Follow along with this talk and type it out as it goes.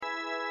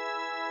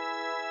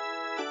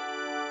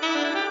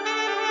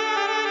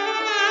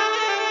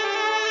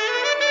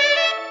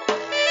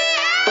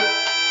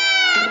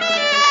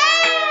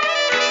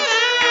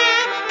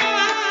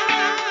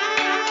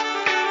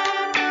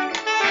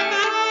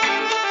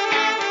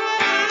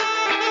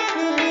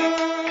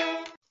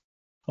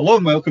Hello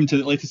and welcome to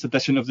the latest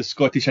edition of the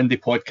Scottish Indie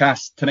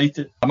Podcast. Tonight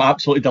I'm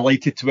absolutely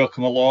delighted to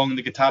welcome along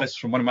the guitarist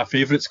from one of my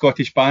favourite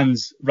Scottish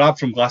bands, Rab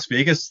from Las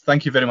Vegas.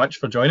 Thank you very much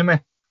for joining me.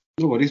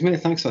 No worries,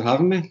 mate. Thanks for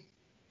having me.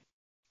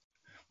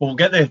 Well, we'll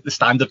get the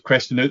standard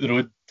question out the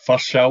road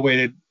first, shall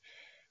we?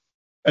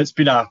 It's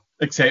been an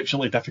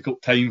exceptionally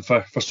difficult time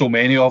for so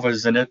many of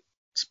us, and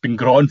it's been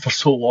growing for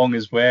so long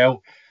as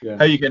well. Yeah.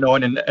 How are you getting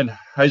on, and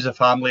how's the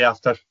family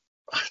after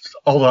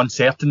all the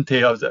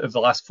uncertainty of the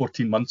last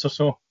 14 months or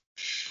so?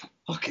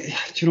 Okay,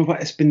 do you know what?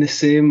 It's been the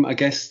same. I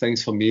guess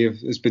things for me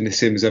has been the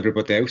same as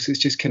everybody else. It's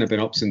just kind of been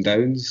ups and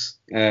downs.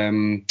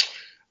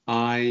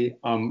 I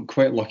am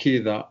quite lucky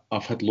that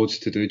I've had loads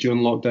to do during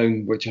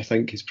lockdown, which I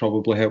think has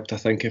probably helped. I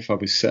think if I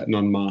was sitting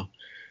on my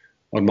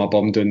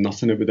bum doing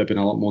nothing, it would have been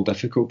a lot more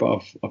difficult.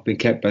 But I've been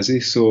kept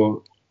busy,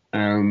 so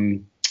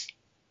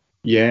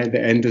yeah,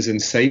 the end is in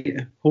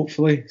sight,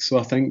 hopefully. So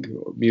I think,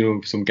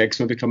 some gigs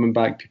may be coming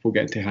back, people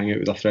getting to hang out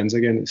with their friends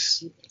again.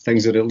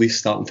 Things are at least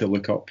starting to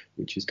look up,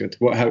 which is good.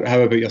 How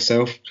about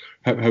yourself?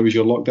 How was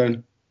your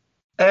lockdown?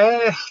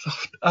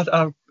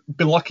 I've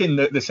been lucky in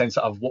the sense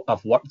that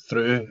I've worked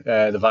through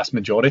the vast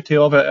majority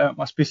of it. It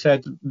must be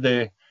said.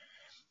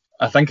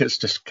 I think it's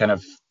just kind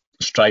of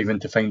striving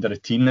to find a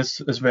routine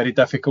is very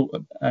difficult.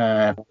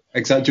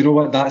 Exactly. Do you know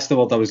what? That's the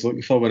word I was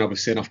looking for when I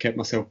was saying I've kept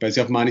myself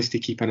busy. I've managed to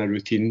keep in a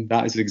routine.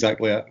 That is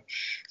exactly it.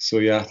 So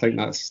yeah, I think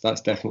that's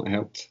definitely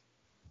helped.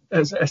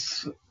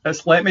 It's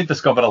let me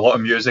discover a lot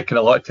of music and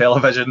a lot of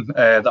television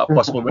that I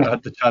possibly wouldn't have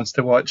had the chance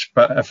to watch.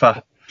 But if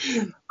I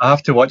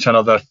have to watch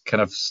another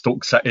kind of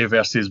Stoke City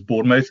versus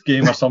Bournemouth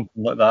game or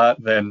something like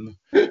that, then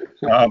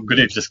I'm going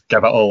to just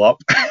give it all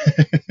up.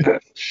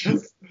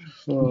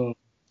 Oh,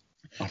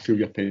 I feel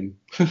your pain.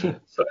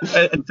 So,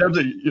 in terms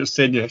of you're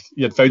saying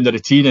you had found a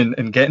routine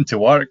and getting to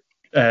work,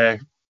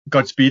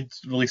 Godspeed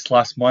released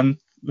last month,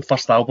 the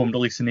first album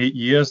released in 8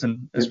 years,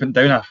 and it's been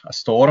down a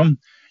storm.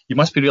 You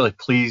must be really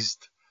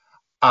pleased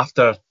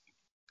after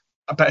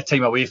a bit of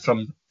time away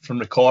from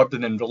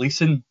recording and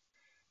releasing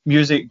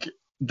music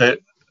that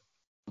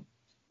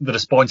the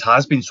response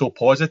has been so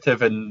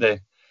positive and the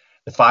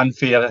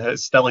fanfare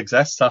still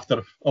exists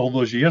after all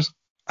those years.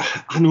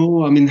 I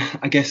know. I mean,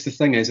 I guess the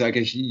thing is,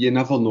 you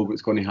never know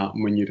what's going to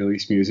happen when you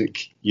release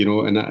music,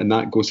 and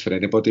that goes for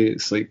anybody.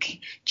 It's like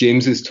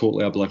James is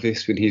totally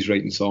oblivious when he's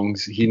writing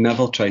songs. He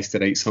never tries to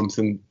write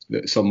something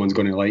that someone's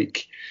going to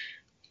like,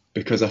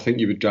 because I think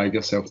you would drive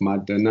yourself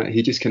mad doing that.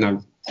 He just kind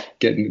of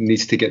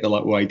needs to get the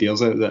little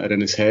ideas out that are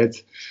in his head.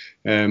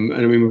 And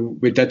I mean,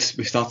 we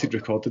started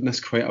recording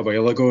this quite a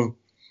while ago.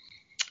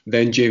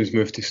 Then James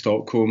moved to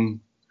Stockholm,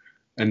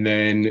 and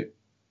then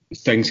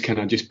things kind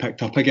of just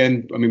picked up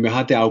again. I mean, we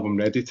had the album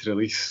ready to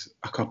release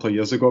a couple of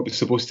years ago. It was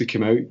supposed to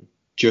come out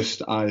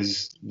just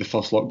as the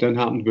first lockdown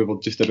happened. We were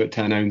just about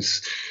to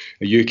announce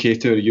a UK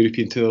tour, a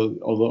European tour,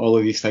 all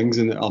of these things,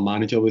 and our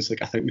manager was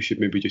like, I think we should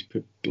maybe just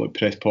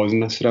press pause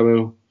on this for a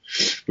while,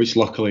 which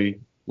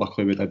luckily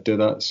we did do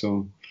that.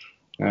 So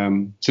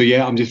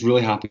yeah, I'm just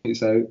really happy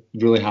it's out,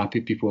 really happy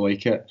people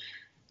like it.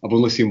 I've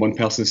only seen one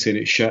person saying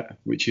it's shit,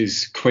 which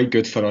is quite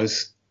good for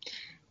us.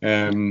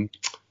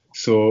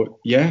 So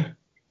yeah.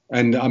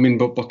 And I mean,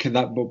 but we're kind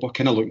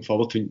of looking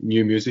forward to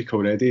new music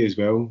already as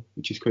well,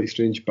 which is quite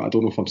strange. But I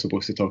don't know if I'm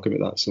supposed to talk about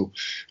that, so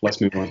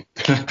let's move on.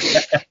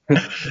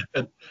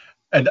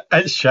 and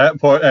it's shit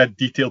for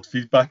detailed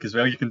feedback as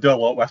well. You can do a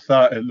lot with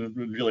that and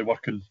really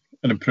work on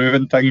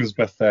improving things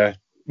with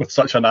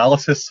such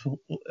analysis.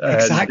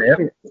 Exactly.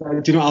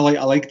 Do you know what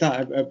I like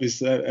that? It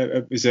was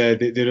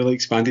they really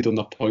expanded on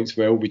their points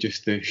well with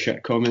just the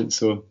shit comments.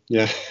 So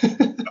yeah,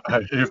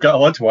 you've got a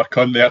lot to work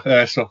on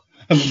there. So.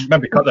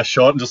 Maybe cut this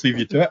short and just leave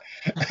you to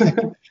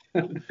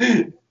it.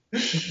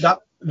 The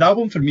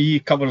album for me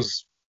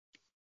covers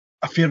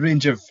a fair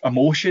range of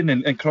emotion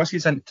and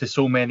crosses into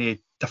so many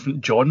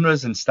different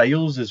genres and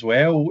styles as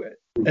well.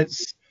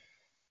 It's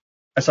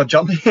a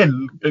journey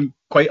in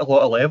quite a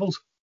lot of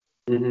levels.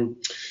 Mm-hmm.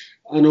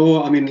 I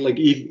know. I mean, like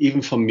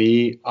even for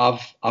me,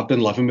 I've been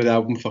living with the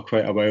album for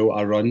quite a while.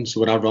 I run, so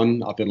when I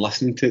run, I've been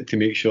listening to it to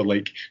make sure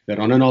like the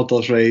running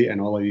order's right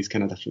and all of these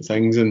kind of different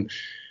things. And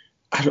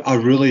I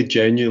really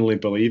genuinely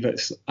believe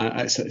it's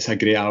a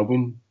great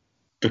album,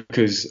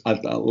 because I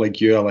like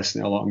you, I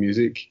listen to a lot of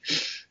music.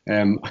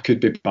 I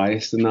could be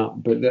biased in that,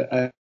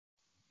 but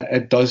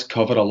it does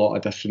cover a lot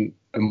of different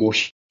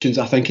emotions.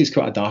 I think it's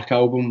quite a dark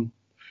album,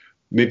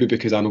 maybe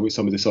because I know what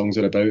some of the songs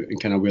are about and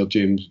kind of where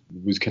James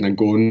was kind of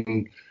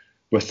going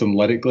with them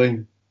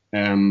lyrically.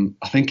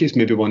 I think it's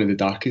maybe one of the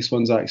darkest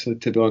ones, actually,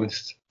 to be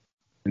honest,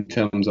 in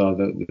terms of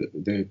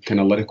the kind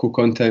of lyrical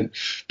content.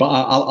 But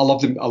I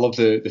love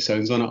the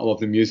sounds on it. I love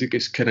the music.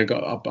 It's kind of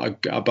got a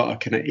bit of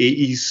kind of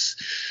 80s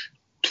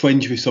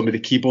twinge with some of the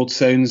keyboard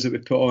sounds that we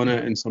put on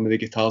it and some of the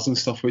guitars and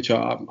stuff, which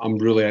I'm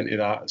really into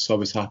that. So I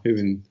was happy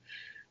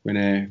when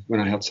I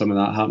heard some of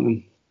that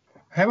happening.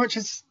 How much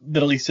has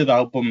the release of the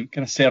album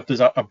kind of served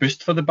as a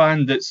boost for the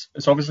band? It's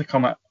obviously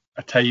come at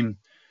a time,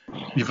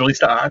 you've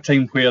released it at a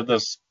time where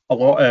there's a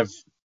lot of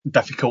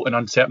difficult and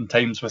uncertain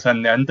times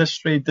within the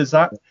industry. Does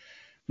that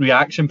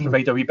reaction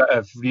provide a wee bit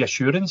of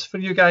reassurance for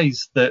you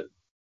guys that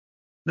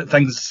that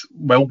things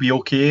will be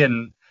okay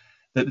and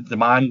the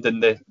demand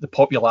and the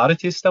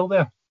popularity is still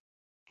there?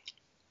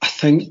 I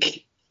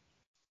think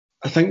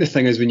the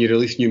thing is, when you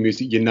release new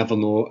music, you never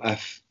know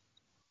if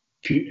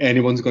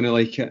anyone's going to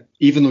like it,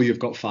 even though you've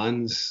got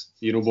fans.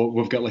 You know,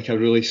 we've got like a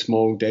really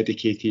small,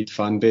 dedicated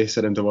fan base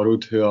around the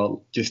world who are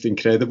just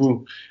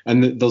incredible.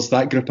 And there's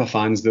that group of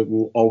fans that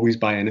will always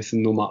buy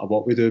anything no matter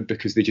what we do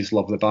because they just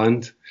love the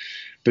band.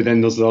 But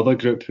then there's the other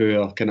group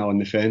who are kind of on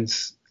the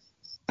fence.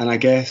 And I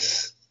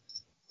guess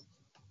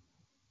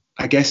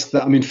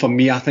that, I mean, for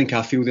me, I think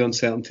I feel the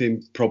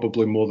uncertainty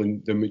probably more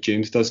than what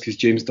James does, because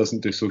James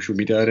doesn't do social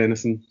media or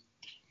anything.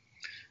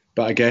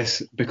 But I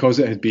guess because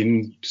it had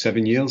been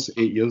 7 years,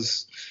 8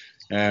 years,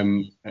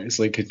 it's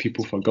like, had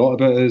people forgot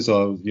about us,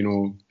 or, you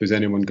know, was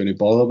anyone going to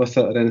bother with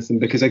it or anything?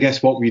 Because I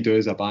guess what we do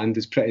as a band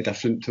is pretty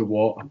different to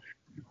what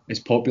is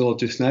popular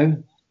just now.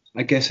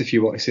 I guess if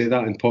you want to say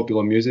that in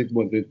popular music,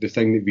 what the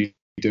thing that we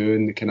do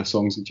and the kind of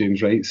songs that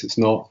James writes, it's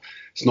not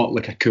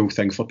like a cool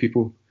thing for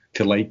people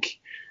to like.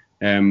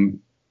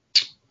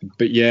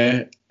 But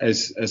yeah,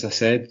 as I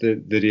said,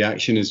 the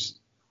reaction is,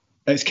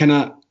 it's kind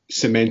of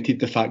cemented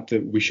the fact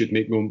that we should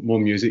make more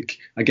music.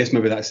 I guess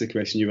maybe that's the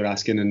question you were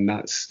asking, and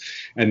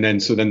then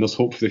there's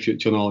hope for the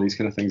future and all these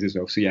kind of things as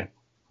well. So yeah.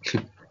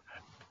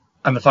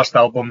 And the first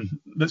album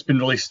that's been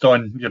released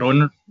on your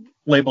own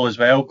label as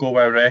well, Go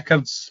Wow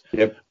Records.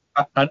 Yep.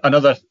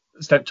 Another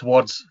step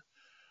towards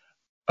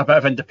a bit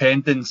of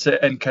independence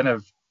and kind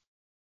of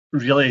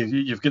really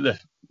you've got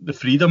the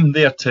freedom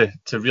there to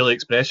really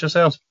express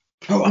yourselves.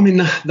 Well, I mean,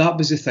 that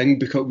was the thing,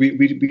 because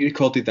we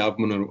recorded the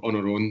album on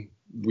our own.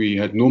 We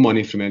had no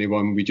money from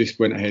anyone. We just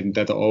went ahead and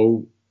did it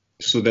all.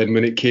 So then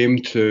when it came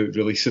to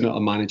releasing it, our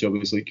manager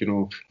was like, you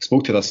know, I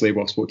spoke to this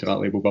label, I spoke to that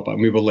label,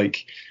 and we were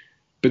like,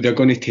 but they're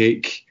going to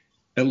take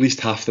at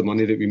least half the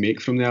money that we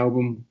make from the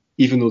album,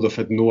 even though they've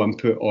had no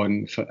input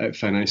on it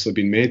financially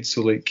being made.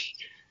 So like,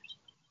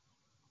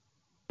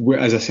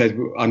 as I said,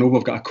 I know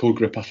we've got a core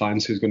group of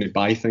fans who's going to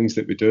buy things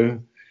that we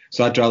do.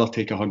 So I'd rather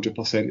take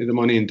 100% of the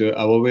money and do it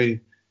our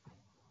way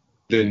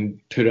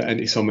than put it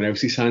into someone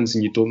else's hands,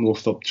 and you don't know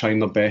if they're trying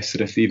their best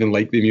or if they even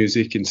like the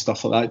music and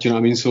stuff like that. Do you know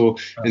what I mean? So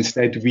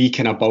instead, we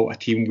kind of built a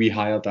team. We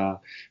hired a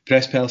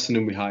press person,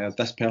 and we hired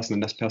this person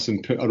and this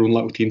person, put our own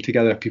little team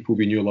together of people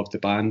we knew loved the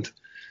band,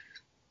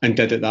 and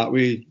did it that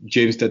way.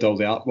 James did all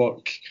the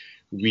artwork.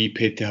 We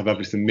paid to have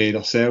everything made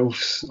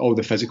ourselves, all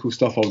the physical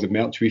stuff, all the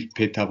merch. We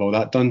paid to have all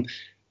that done.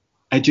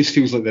 It just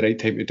feels like the right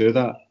time to do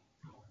that,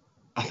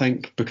 I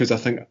think, because I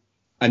think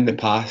in the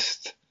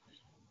past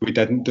we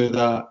didn't do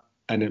that,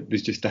 and it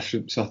was just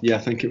different. So yeah, I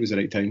think it was the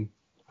right time.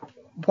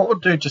 What we'll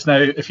do just now,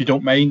 if you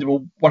don't mind,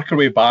 we'll work our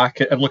way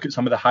back and look at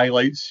some of the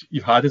highlights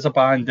you've had as a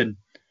band. And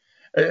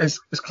it's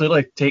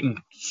clearly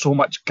taken so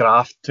much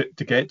graft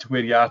to get to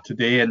where you are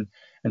today, and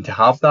to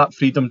have that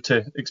freedom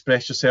to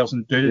express yourselves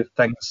and do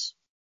things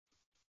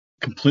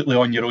completely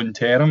on your own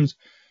terms.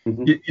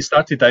 Mm-hmm. You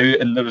started out,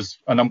 and there was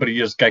a number of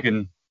years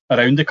gigging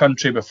around the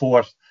country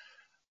before,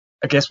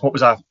 I guess, what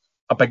was a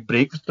big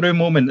breakthrough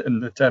moment in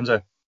the terms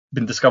of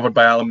being discovered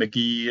by Alan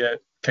McGee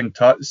at King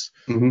Tut's,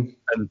 mm-hmm.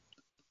 and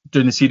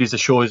doing a series of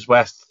shows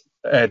with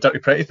Dirty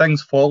Pretty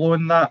Things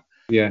following that.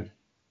 Yeah.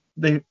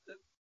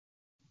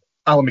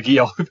 Alan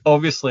McGee,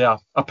 obviously a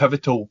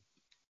pivotal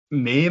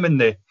name in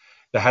the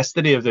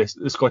history of the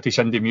Scottish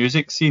indie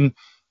music scene.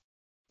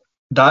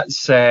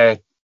 That's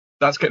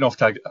getting off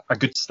to a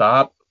good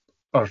start,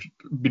 or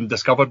being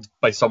discovered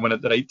by someone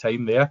at the right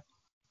time there.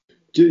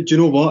 Do you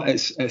know what?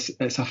 It's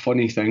a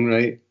funny thing,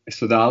 right?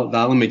 So the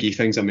Alan McGee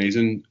thing's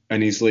amazing,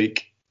 and he's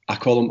like, I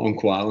call him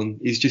Uncle Alan.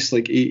 He's just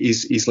like,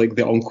 he's like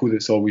the uncle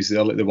that's always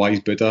there, like the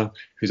wise Buddha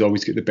who's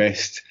always got the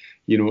best,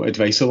 you know,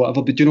 advice or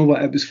whatever. But do you know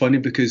what? It was funny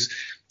because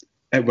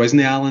it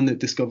wasn't Alan that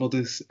discovered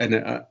us,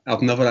 and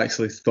I've never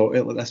actually thought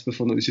it like this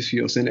before. And it was just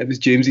you saying it was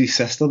James's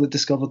sister that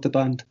discovered the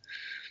band,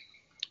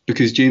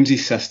 because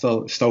James's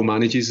sister still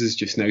manages us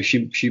just now.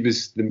 She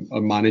was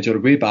our manager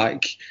way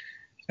back,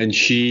 and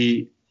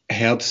she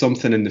heard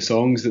something in the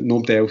songs that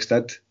nobody else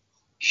did.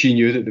 She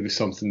knew that there was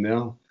something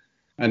there,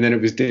 and then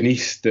it was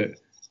Denise that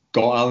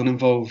got Alan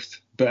involved.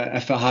 But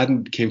if it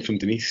hadn't came from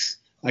Denise,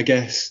 I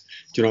guess,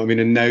 do you know what I mean?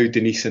 And now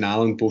Denise and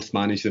Alan both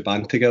manage the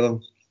band together,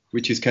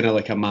 which is kind of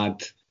like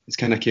it's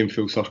kind of came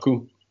full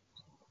circle.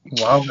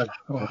 Wow,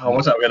 I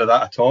wasn't aware of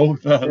that at all.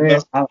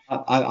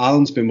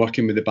 Alan's been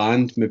working with the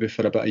band maybe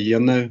for about a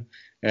year now.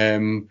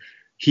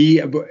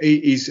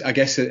 He's, I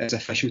guess his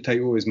official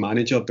title is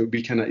manager, but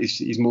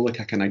he's more like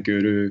a kind of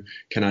guru,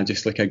 kind of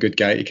just like a good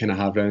guy to kind of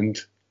have around.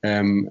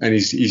 And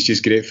he's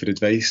just great for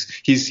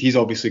advice. He's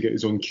obviously got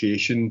his own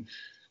creation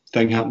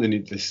thing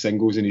happening, the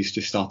singles, and he's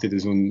just started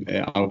his own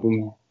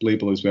album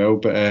label as well.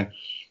 But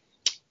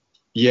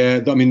yeah,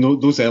 I mean,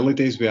 those early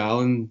days with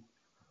Alan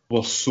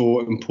were so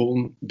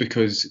important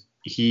because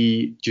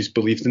he just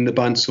believed in the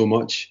band so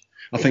much.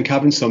 I think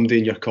having somebody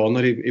in your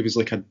corner, he was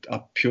like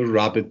a pure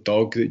rabid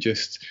dog that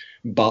just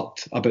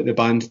barked about the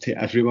band to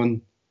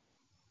everyone.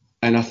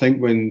 And I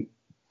think when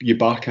you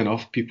bark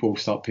enough, people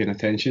start paying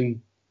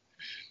attention.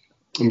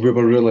 And we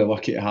were really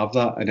lucky to have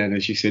that. And then,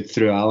 as you said,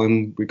 through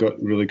Alan, we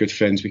got really good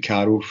friends with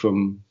Carol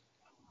from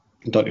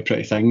Dirty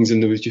Pretty Things,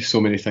 and there was just so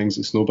many things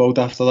that snowballed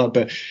after that.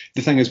 But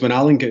the thing is, when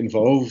Alan got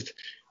involved,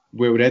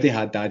 we already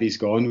had Daddy's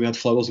Gone, we had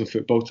Flowers and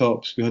Football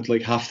Tops, we had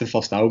like half the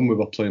first album we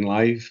were playing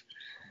live.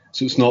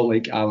 So it's not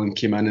like Alan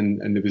came in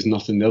and there was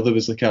nothing there. There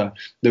was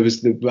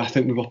I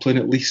think we were playing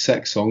at least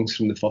 6 songs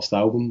from the first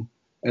album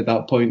at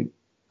that point.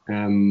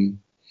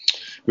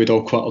 We'd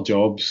all quit our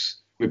jobs.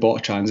 We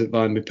bought a transit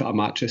van. We put a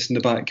mattress in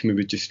the back, and we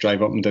would just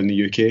drive up and down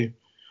the UK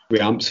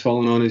with amps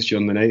falling on us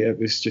during the night. It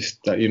was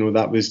just that,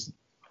 that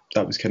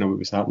was kind of what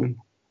was happening.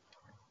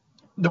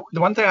 The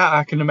one thing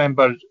I can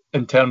remember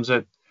in terms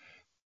of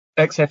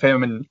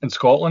XFM in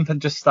Scotland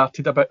had just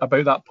started about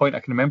that point.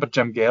 I can remember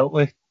Jim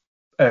Geltley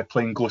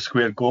playing Go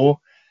Square Go.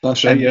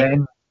 That's right, and yeah.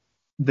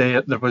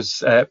 Then there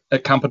was at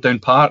Camperdown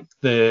Park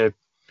the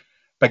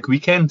big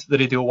weekend, the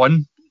Radio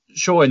 1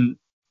 show, and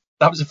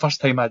that was the first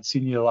time I'd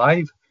seen you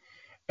live.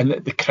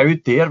 And the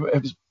crowd there,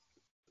 it was,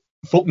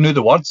 folk knew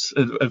the words,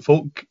 and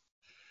folk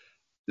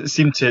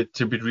seemed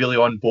to be really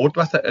on board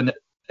with it. And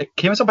it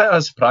came as a bit of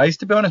a surprise,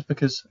 to be honest,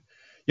 because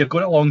you're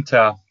going along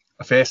to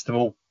a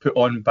festival put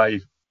on by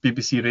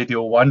BBC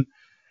Radio 1.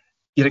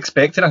 You're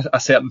expecting a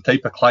certain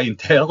type of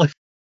clientele.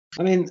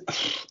 I mean,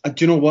 do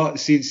you know what?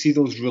 See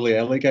those really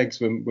early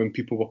gigs when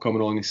people were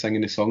coming along and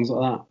singing the songs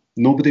like that?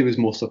 Nobody was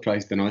more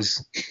surprised than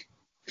us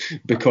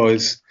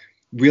because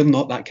we're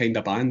not that kind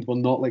of band. We're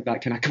not like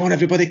that kind of, come on,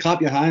 everybody clap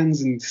your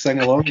hands and sing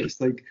along.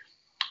 It's like,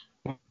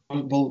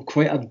 well,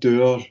 quite a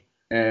dour,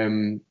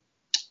 kind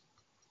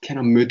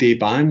of moody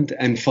band.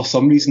 And for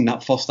some reason,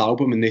 that first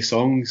album and the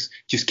songs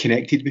just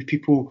connected with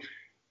people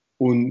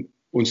on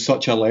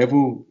such a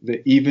level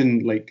that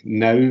even like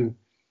now,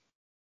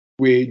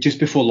 just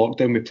before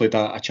lockdown, we played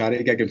a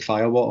charity gig in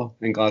Firewater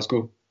in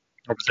Glasgow.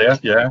 I was there,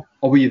 yeah.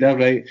 Oh, were you there,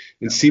 right?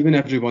 And see when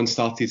everyone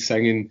started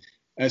singing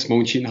It's My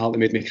Own Cheating Heart That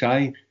Made Me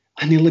Cry,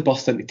 I nearly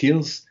burst into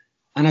tears.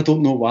 And I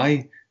don't know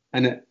why.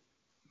 And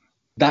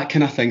that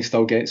kind of thing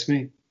still gets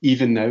me,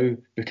 even now,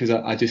 because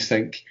I just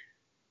think,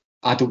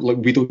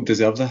 we don't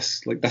deserve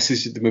this. Like, this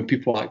is, when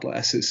people act like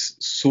this, it's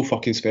so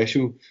fucking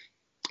special.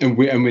 And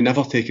we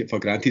never take it for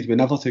granted. We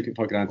never took it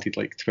for granted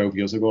like 12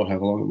 years ago, or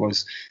however long it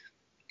was.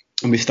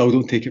 And we still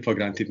don't take it for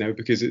granted now,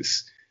 because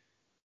it's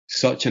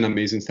such an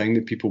amazing thing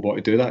that people want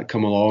to do that,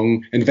 come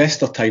along,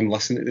 invest their time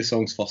listening to the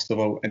songs first of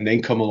all, and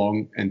then come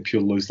along and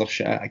pure lose their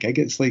shit at a gig.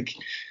 It's like,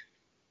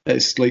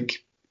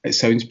 it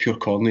sounds pure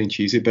corny and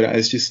cheesy, but it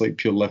is just like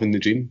pure living the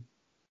dream.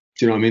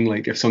 Do you know what I mean?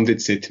 Like, if somebody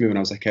had said to me when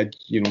I was a kid,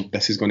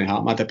 this is going to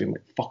happen, I'd have been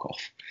like, fuck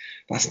off.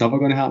 That's never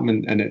going to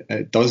happen. And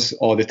it does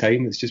all the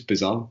time. It's just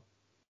bizarre.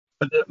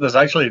 But there's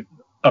actually,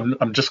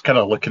 I'm just kind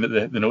of looking at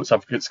the notes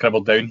I've got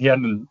scribbled down here,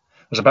 and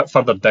there's a bit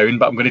further down,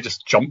 but I'm going to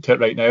just jump to it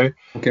right now.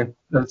 Okay.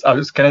 I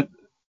was kind of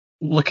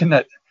looking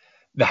at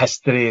the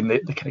history and the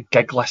kind of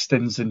gig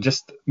listings and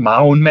just my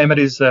own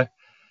memories of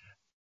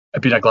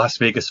being a Las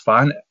Vegas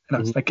fan. And I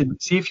was thinking,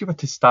 see if you were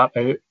to start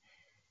out,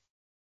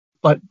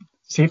 like,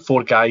 say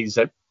 4 guys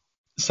at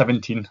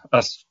 17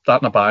 are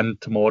starting a band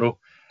tomorrow,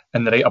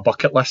 and they write a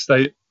bucket list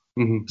out.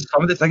 Mm-hmm.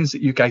 Some of the things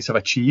that you guys have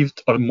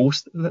achieved, or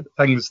most of the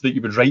things that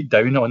you would write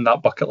down on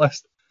that bucket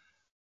list,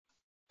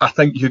 I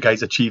think you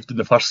guys achieved in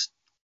the first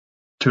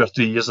 2 or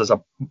 3 years as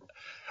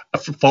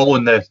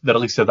following the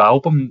release of the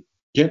album.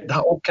 Yeah, that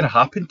all kind of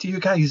happened to you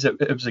guys. It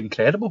was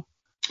incredible.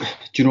 Do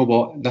you know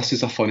what? This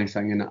is a funny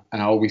thing, and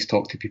I always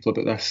talk to people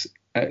about this.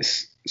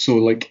 It's so,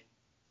 like,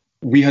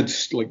 we had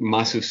like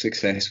massive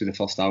success with the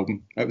first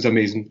album. It was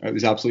amazing. It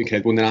was absolutely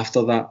incredible. And then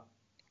after that,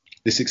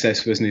 the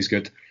success wasn't as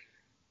good,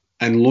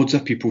 and loads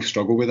of people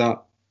struggle with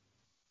that.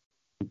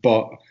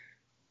 But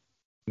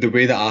the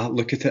way that I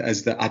look at it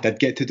is that I did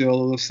get to do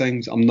all of those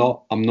things. I'm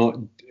not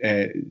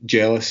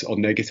jealous or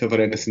negative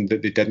or anything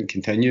that they didn't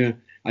continue.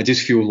 I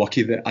just feel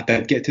lucky that I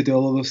did get to do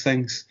all of those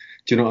things.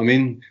 Do you know what I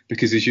mean?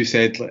 Because as you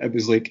said, it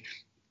was like,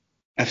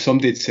 if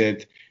somebody had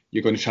said,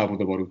 you're going to travel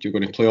the world, you're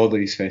going to play all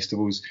these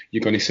festivals,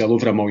 you're going to sell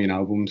over 1 million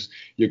albums,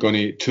 you're going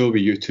to tour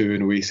with U2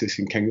 and Oasis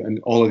and King and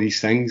all of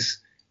these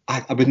things,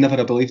 I would never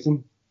have believed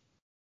them.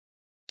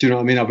 Do you know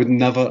what I mean? I would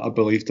never have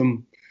believed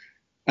them.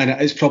 And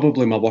it's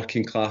probably my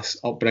working class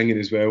upbringing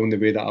as well, and the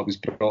way that I was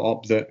brought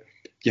up, that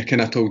you're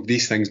kind of told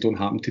these things don't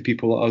happen to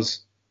people like us.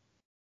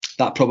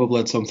 That probably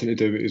had something to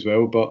do with it as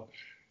well. But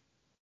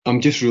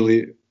I'm just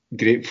really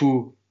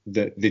grateful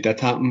that they did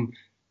happen,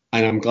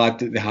 and I'm glad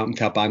that they happened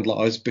to a band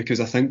like us, because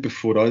I think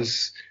before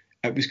us,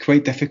 it was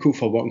quite difficult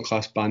for working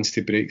class bands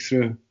to break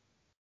through.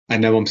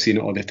 And now I'm seeing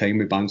it all the time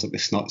with bands like the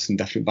Snuts and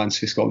different bands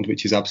for Scotland,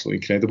 which is absolutely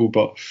incredible.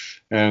 But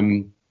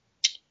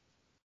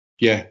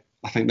yeah,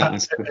 I think that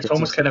it's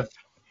almost kind of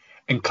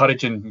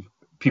encouraging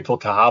people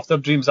to have their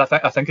dreams. I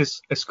think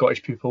as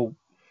Scottish people,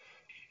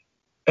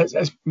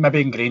 it's maybe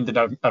ingrained in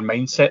our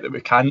mindset that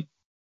we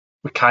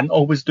can't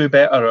always do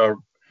better, or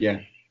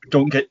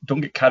don't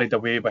get carried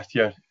away with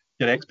your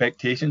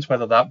expectations,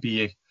 whether that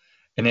be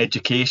in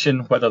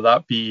education, whether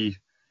that be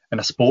in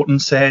a sporting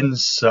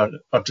sense, or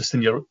just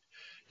in your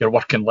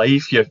working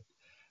life.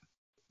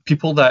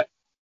 People that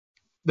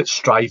that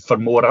strive for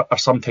more are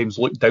sometimes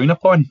looked down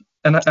upon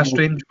in a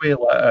strange way,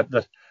 like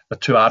they're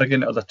too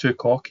arrogant or they're too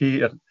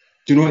cocky. Or... Do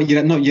you know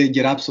what?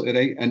 You're absolutely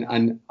right,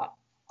 and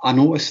I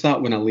noticed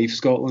that when I leave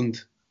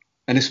Scotland,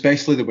 and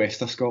especially the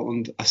west of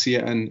Scotland, I see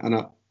it and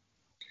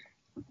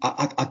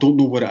I don't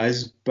know what it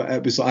is, but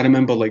it was. I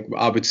remember like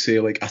I would say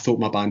like I thought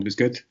my band was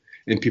good,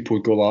 and people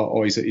would go,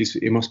 "Oh,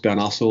 he must be an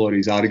arsehole, or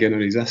he's arrogant, or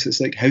he's this."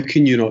 It's like, how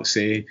can you not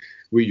say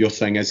what your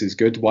thing is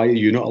good? Why are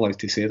you not allowed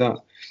to say that?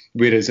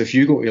 Whereas if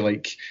you go to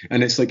like,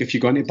 and it's like if you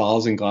go into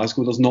bars in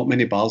Glasgow, there's not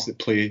many bars that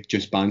play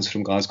just bands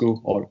from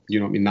Glasgow, or you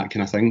know what I mean, that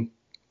kind of thing.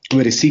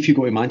 Whereas see if you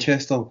go to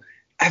Manchester,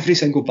 every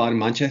single bar in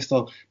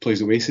Manchester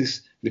plays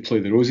Oasis, they play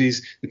the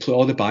Roses, they play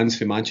all the bands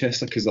from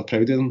Manchester because they're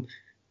proud of them.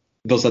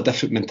 There's a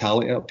different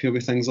mentality up here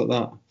with things like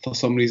that for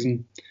some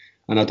reason,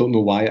 and I don't know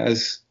why it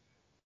is,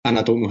 and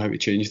I don't know how to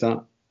change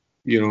that.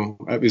 You know,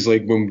 it was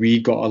like when we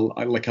got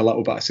a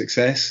little bit of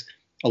success,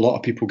 a lot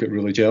of people get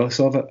really jealous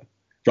of it,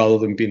 rather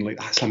than being like,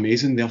 that's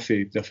amazing, they're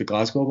for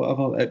Glasgow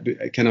or whatever.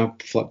 It kind of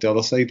flipped the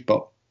other side,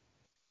 but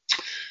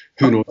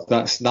who knows?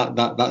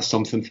 That's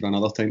something for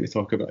another time to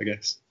talk about, I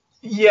guess.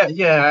 Yeah,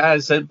 it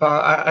is.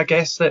 But I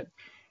guess that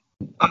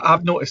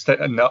I've noticed it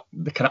in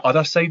the kind of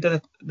other side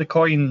of the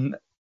coin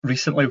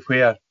recently,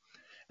 where,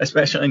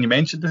 especially, and you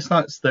mentioned this,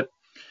 Nuts, that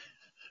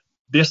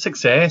their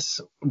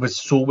success was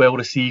so well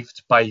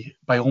received by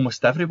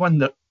almost everyone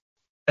that,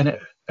 and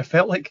it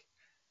felt like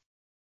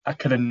a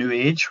kind of new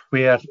age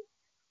where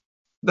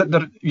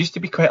there used to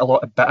be quite a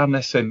lot of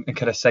bitterness and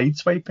kind of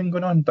sideswiping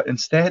going on, but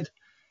instead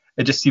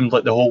it just seemed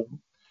like the whole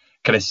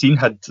kind of scene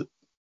had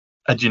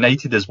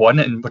united as one,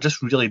 and we're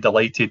just really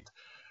delighted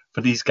for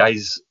these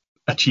guys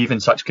achieving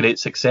such great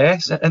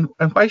success. And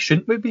why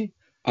shouldn't we be?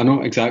 I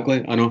know,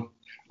 exactly. I know.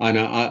 And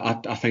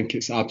I think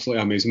it's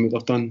absolutely amazing what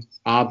they've done.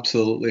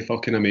 Absolutely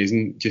fucking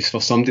amazing. Just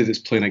for somebody that's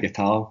playing a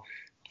guitar,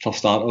 for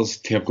starters,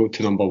 to have got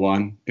to number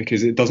one,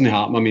 because it doesn't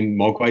happen. I mean,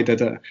 Mogwai did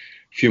it a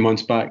few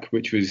months back,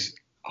 which was,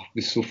 I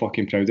was so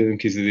fucking proud of them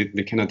because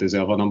they kind of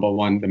deserve a number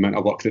one, the amount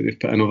of work that they've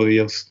put in over the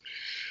years.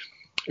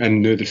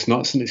 And now there's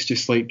Nuts, and it's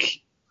just like,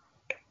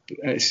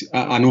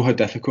 I know how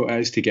difficult it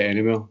is to get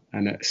anywhere,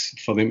 and it's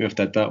for them to have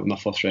did that on their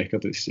first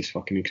record. It's just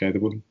fucking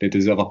incredible. They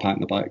deserve a pat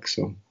in the back.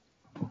 So,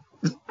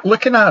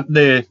 looking at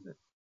the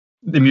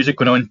music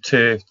going on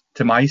to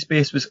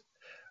MySpace, was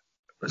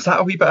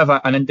that a wee bit of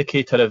an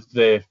indicator of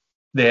the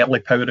early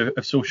power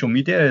of social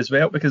media as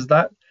well? Because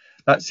that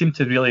seemed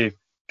to really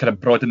kind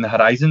of broaden the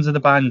horizons of the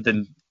band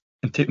and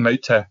take them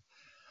out to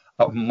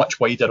a much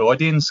wider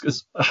audience.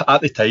 Because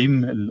at the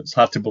time, and it's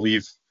hard to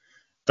believe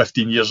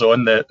 15 years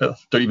on, that I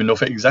don't even know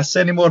if it exists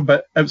anymore,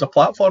 but it was a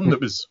platform that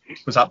was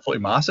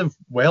absolutely massive,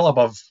 well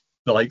above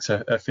the likes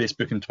of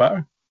Facebook and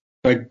Twitter.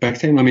 Big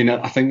time. I mean,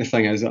 I think the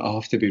thing is that I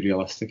have to be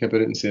realistic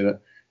about it and say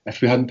that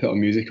if we hadn't put our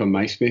music on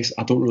MySpace,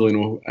 I don't really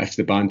know if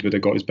the band would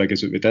have got as big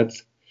as what we did,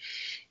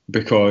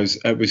 because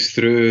it was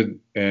through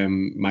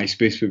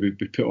MySpace we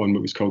put on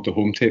what was called the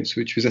home tapes,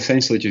 which was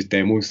essentially just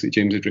demos that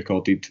James had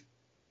recorded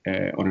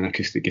on an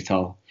acoustic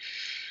guitar.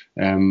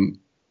 And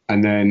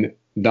then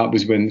that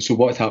was when, so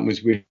what had happened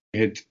was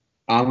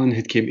Alan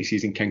had came to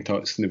season King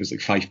Tut's, and there was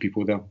like 5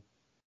 people there.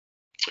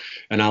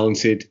 And Alan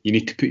said, you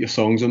need to put your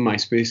songs on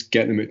MySpace,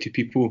 get them out to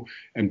people,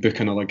 and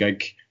book another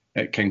gig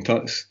at King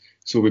Tut's.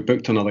 So we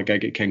booked another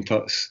gig at King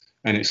Tut's,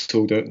 and it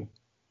sold out.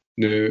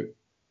 Now,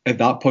 at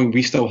that point,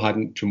 we still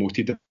hadn't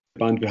promoted the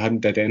band, we hadn't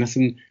did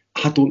anything.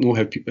 I don't know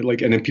how people,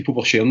 like, and then people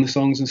were sharing the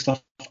songs and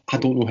stuff. I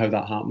don't know how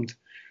that happened.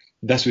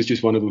 This was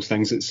just one of those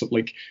things that's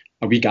like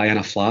a wee guy in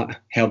a flat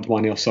heard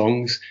one of our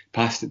songs,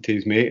 passed it to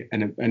his mate,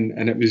 and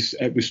it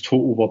was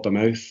total word of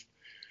mouth.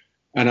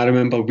 And I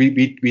remember we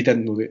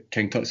didn't know that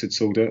King Tut's had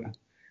sold out,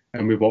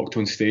 and we walked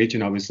on stage,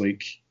 and I was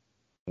like,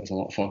 there's a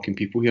lot of fucking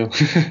people here.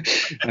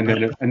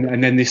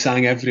 and then they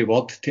sang every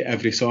word to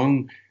every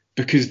song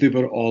because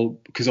all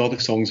the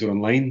songs were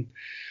online.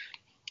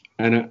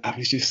 And I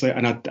was just like,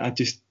 and I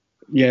just,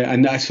 yeah,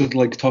 and I sort of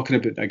like talking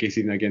about, I guess,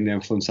 even again, the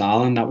influence of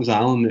Alan. That was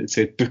Alan that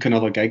said, book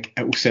another gig,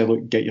 it will sell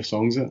out, get your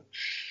songs out.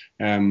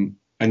 And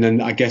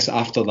then I guess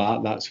after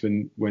that, that's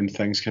when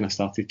things kind of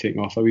started taking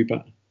off a wee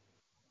bit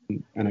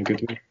in a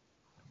good way.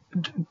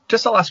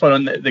 Just the last one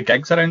on the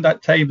gigs around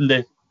that time,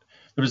 there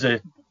was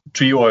a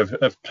trio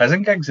of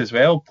prison gigs as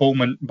well,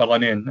 Pullman,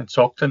 Berlin and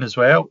Saughton as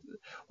well.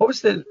 What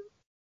was the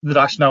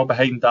rationale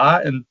behind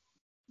that, and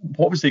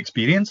what was the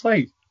experience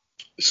like?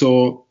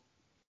 So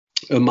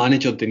our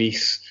manager,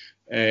 Denise,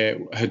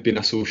 had been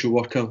a social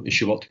worker, and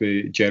she worked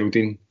with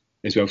Geraldine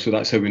as well. So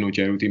that's how we know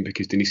Geraldine,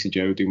 because Denise and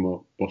Geraldine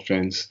were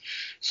friends.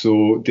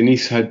 So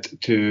Denise had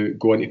to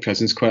go into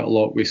prisons quite a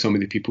lot with some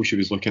of the people she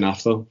was looking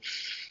after.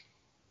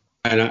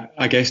 And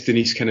I guess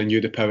Denise kind of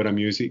knew the power of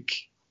music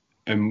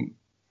and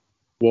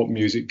what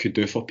music could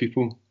do for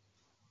people.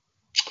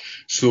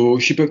 So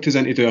she booked us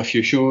in to do a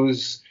few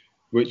shows,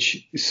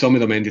 which some of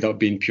them ended up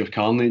being pure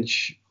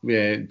carnage.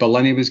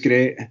 Berlin was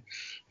great.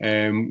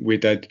 We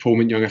did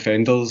Pullman Young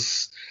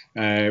Offenders.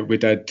 We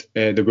did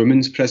the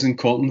women's prison,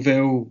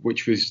 Cortonville,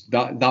 which was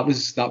that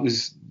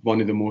was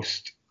one of the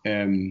most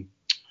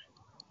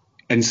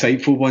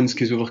insightful ones,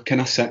 because we were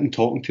kind of sitting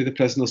talking to the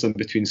prisoners in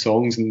between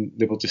songs, and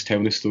they were just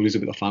telling us stories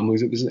about their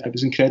families. It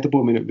was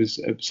incredible. I mean,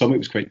 some of it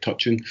was quite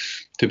touching,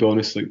 to be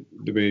honest. Like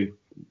the way.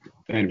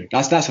 Anyway,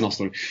 that's another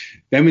story.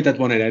 Then we did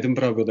one in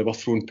Edinburgh where they were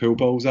throwing pool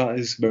balls at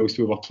us whilst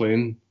we were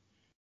playing,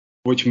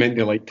 which meant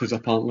they liked us.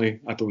 Apparently,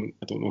 I don't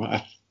know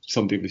if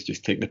somebody was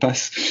just taking the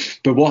piss.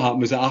 But what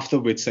happened was that after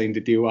we'd signed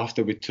the deal,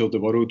 after we'd toured the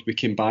world, we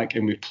came back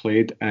and we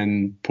played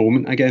in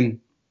Pullman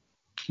again.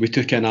 We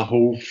took in a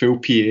whole full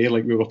PA,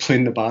 like we were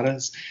playing the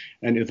Barras,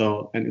 into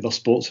the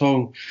sports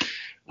hall,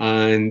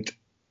 and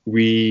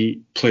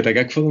we played a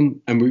gig for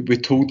them, and we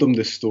told them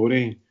the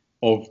story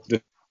of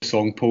the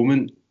song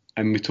Pullman,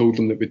 and we told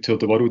them that we'd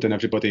toured the world and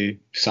everybody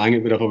sang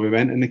it wherever we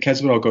went, and the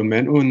kids were all gone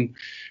mental. And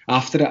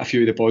after it, a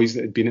few of the boys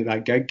that had been at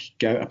that gig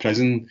got out of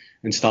prison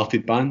and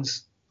started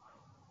bands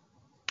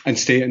and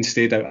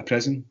stayed out of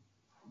prison.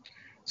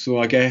 So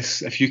I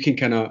guess if you can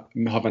kind of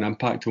have an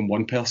impact on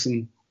one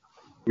person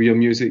with your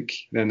music,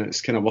 then it's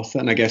kind of worth it.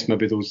 And I guess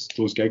maybe those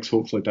gigs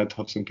hopefully did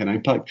have some kind of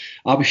impact.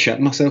 I was shitting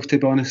myself, to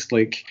be honest,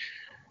 like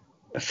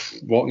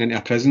walking into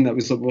a prison. It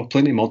was like, there were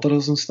plenty of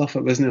murderers and stuff.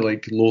 It wasn't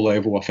like low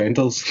level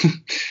offenders.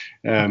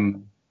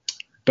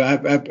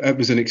 But it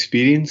was an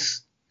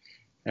experience.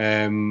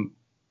 And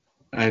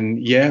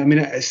yeah, I mean,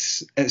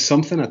 it's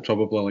something I'd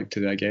probably like to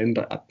do again,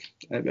 but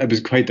it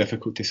was quite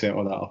difficult to set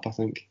all that up, I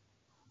think.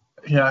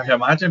 Yeah, I can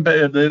imagine.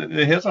 But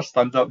the hairs are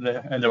stand up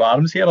in the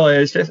arms here. Like,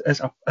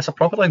 it's a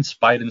properly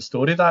inspiring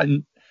story, that.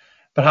 And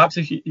perhaps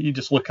if you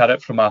just look at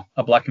it from a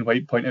black and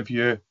white point of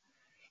view,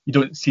 you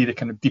don't see the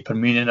kind of deeper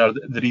meaning or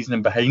the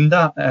reasoning behind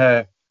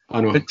that.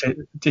 I know. But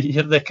to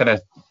hear the kind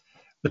of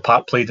the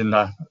part played in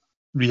the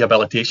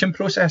rehabilitation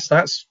process,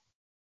 that's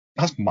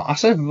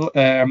massive.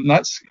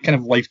 That's kind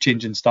of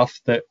life-changing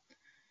stuff that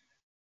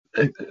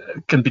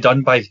can be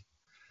done by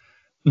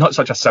not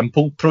such a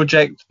simple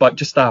project, but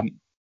just an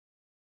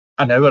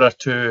hour or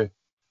two of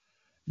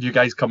you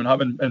guys coming up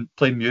and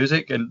playing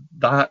music, and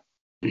that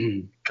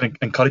can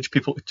encourage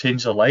people to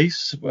change their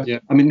lives. Yeah,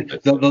 I mean,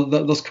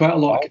 there's quite a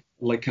lot of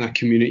like kind of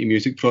community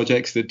music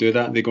projects that do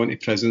that. They go into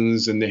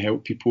prisons and they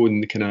help people,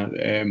 and they kind of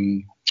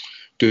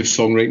do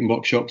songwriting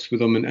workshops with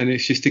them, and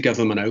it's just to give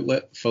them an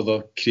outlet for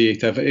their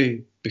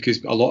creativity,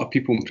 because a lot of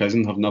people in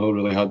prison have never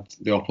really had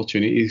the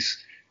opportunities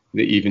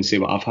that even say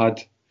what I've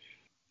had.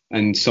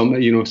 And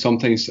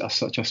sometimes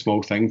such a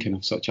small thing can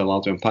have such a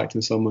large impact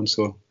on someone.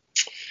 So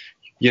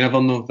you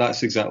never know.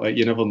 That's exactly it.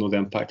 You never know the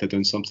impact of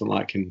doing something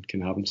like that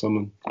can have on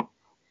someone.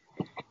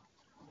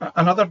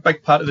 Another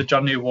big part of the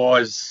journey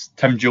was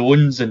Tim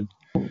Jones and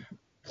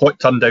what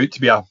turned out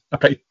to be a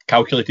pretty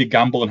calculated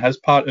gamble on his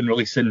part in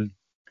releasing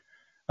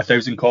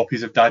 1,000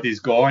 copies of Daddy's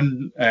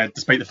Gone,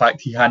 despite the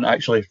fact he hadn't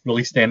actually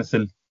released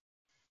anything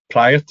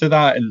prior to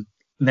that. And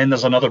then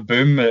there's another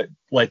boom that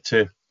led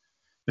to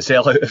the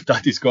sellout of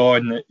Daddy's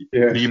Gone,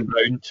 the Ian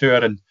Brown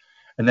tour, and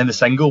then the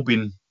single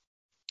being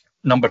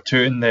number 2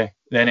 in the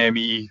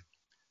NME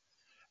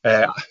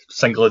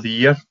Single of the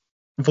Year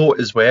vote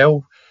as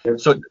well. Yep.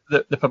 So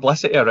the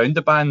publicity around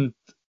the band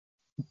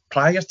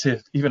prior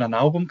to even an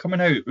album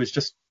coming out was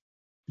just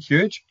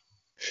huge.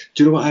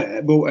 Do you know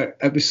what?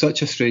 It was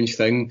such a strange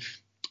thing.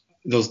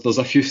 There's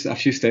a few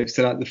steps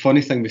to that. The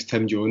funny thing was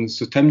Tim Jones.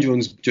 So Tim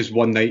Jones just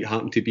one night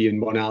happened to be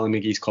in one of Alan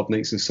McGee's club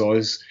nights and saw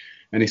us,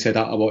 and he said,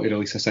 I want to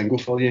release a single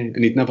for you,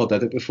 and he'd never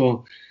did it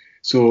before.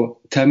 So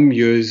Tim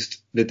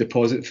used the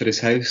deposit for his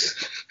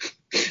house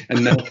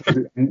and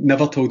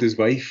never told his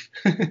wife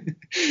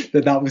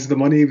that was the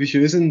money he was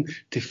using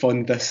to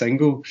fund this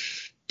single.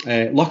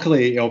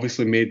 Luckily, he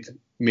obviously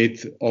made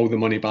all the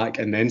money back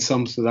and then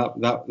some, so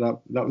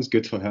that was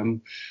good for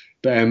him.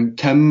 But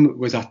Tim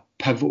was a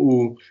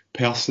pivotal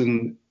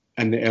person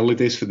in the early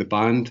days for the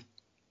band.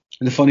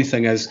 And the funny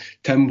thing is,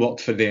 Tim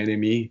worked for the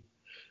NME,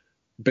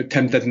 but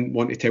Tim didn't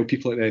want to tell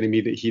people at the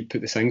NME that he'd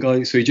put the single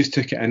out, so he just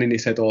took it in and he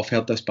said, I've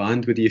heard this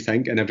band, what do you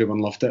think? And everyone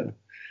loved it.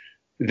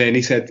 Then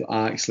he said,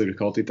 I actually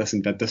recorded this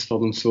and did this for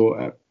them,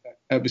 so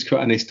it was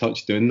quite a nice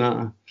touch doing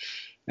that.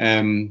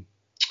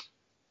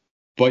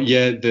 But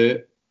yeah,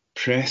 the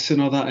press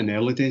and all that in the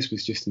early days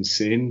was just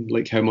insane,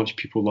 like how much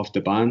people loved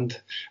the band.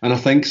 And I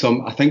think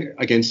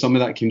again some of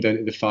that came down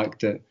to the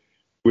fact that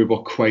we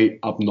were quite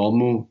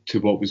abnormal to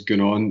what was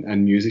going on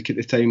in music at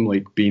the time,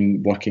 like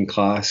being working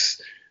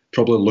class,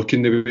 probably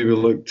looking the way we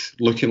looked,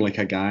 looking like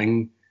a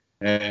gang,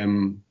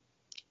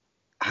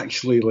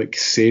 actually like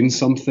saying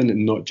something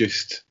and not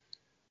just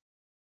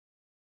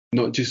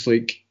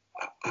like,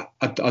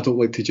 I don't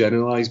like to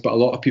generalise, but a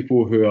lot of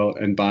people who are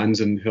in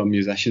bands and who are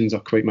musicians are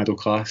quite middle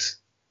class.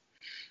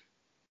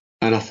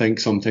 And I think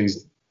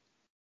sometimes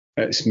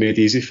it's made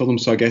easy for them.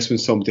 So I guess when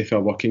somebody from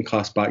a working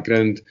class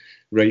background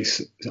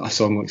writes a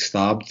song like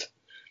Stabbed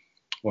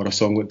or a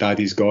song like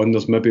Daddy's Gone,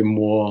 there's maybe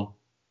more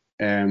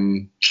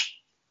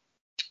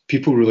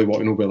people really want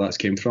to know where that's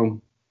came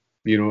from,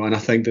 and I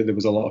think that there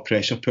was a lot of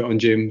pressure put on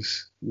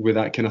James with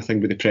that kind of thing,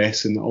 with the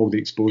press and all the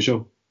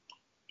exposure.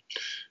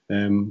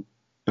 And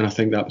I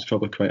think that was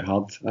probably quite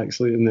hard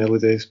actually in the early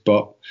days,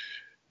 but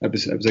it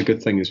was a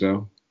good thing as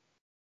well.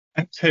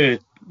 Into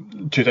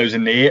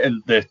 2008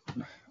 and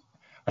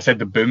I said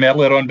the boom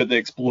earlier on, but the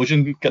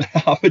explosion kind of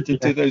happened in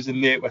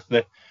 2008 with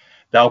the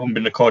album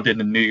being recorded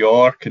in New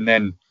York, and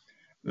then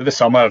the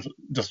summer,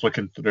 just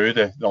looking through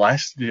the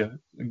list,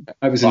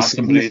 I was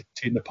Glastonbury,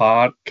 Teen the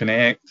Park,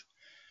 Connect,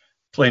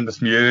 Playing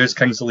with Muse,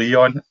 Kings of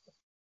Leon.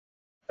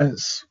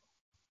 It's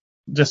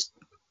just,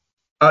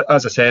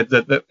 as I said,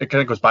 that it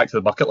kind of goes back to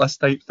the bucket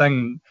list type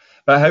thing.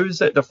 But how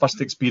is it the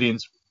first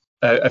experience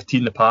of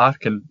Teen the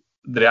Park and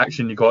the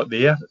reaction you got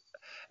there?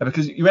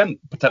 Because you weren't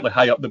particularly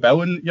high up the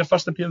bill in your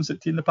first appearance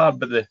at Teen the Park,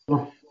 but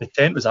the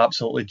tent was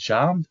absolutely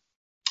jammed.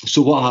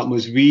 So what happened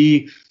was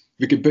we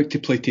got booked to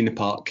play Teen the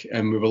Park,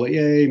 and we were like,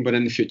 yeah, we're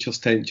in the Futures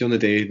tent during the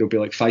day. There'll be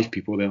like 5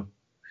 people there.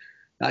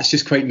 That's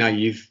just quite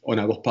naive on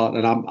our part,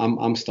 and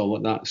I'm still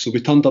like that. So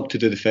we turned up to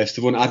do the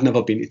festival, and I'd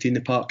never been to Teen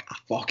the Park. I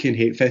fucking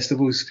hate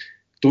festivals.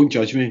 Don't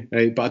judge me,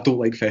 right? But I don't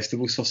like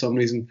festivals for some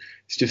reason.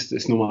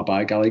 It's not my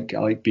bag. I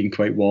like being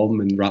quite warm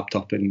and wrapped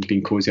up and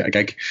being cosy at a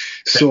gig.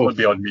 So it would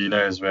be on me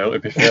now as well, to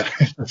be fair.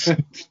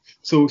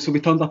 So we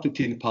turned up at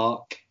Teen the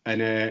Park,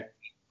 and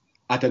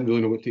I didn't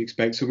really know what to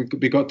expect. So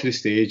we got to the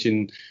stage,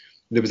 and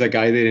there was a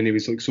guy there, and he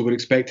was like, so we're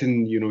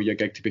expecting, your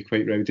gig to be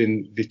quite rowdy.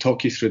 And they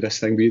talk you through this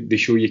thing. They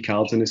show you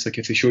cards, and it's like,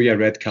 if they show you a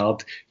red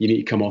card, you need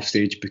to come off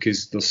stage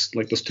because there's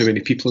too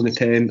many people in the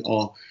tent,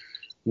 or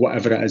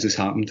whatever it is has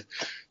happened.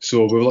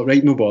 So we were like,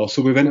 right, no bother.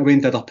 So we went away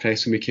and did our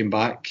press, and we came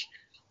back,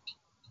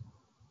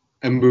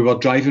 and we were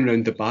driving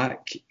around the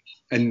back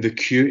in the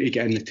queue to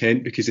get in the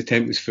tent because the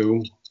tent was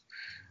full.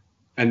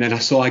 And then I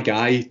saw a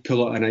guy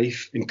pull out a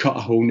knife and cut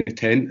a hole in the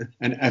tent,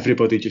 and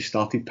everybody just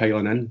started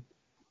piling in.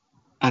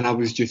 And I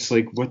was just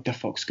like, what the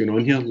fuck's going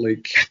on here?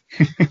 Like,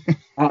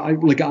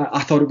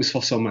 I thought it was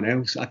for someone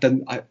else.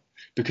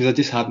 Because I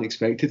just hadn't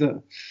expected it.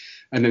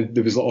 And then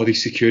there was like all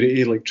these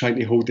security like trying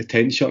to hold the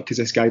tent shut because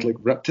this guy like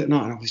ripped it and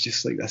that. And I was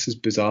just like, this is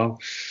bizarre.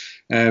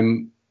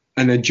 And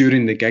then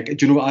during the gig,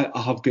 do you know what?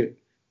 I have got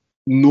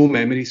no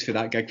memories for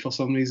that gig for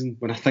some reason.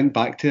 When I think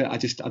back to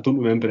it, I don't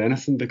remember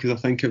anything because I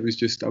think I was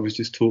just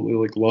totally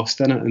like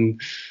lost in it.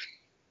 And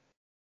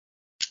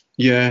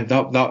yeah,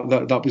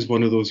 that was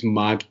one of those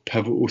mad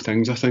pivotal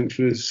things I think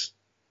for us.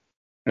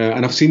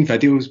 And I've seen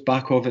videos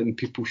back of it and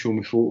people show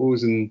me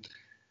photos, and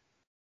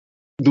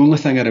the only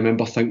thing I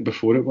remember thinking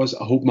before it was,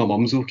 I hope my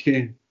mum's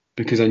okay,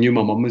 because I knew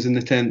my mum was in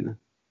the tent.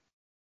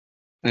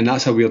 And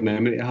that's a weird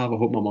memory to have. I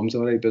hope my mum's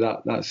all right,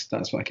 but that's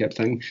what I kept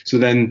thinking. So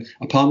then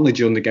apparently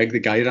during the gig, the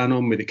guy ran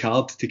on with the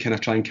card to kind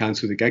of try and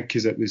cancel the gig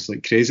because it was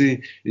like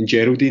crazy. And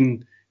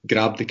Geraldine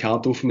grabbed the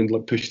card off him and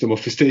like pushed him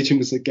off the stage and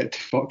was like, get the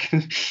fuck.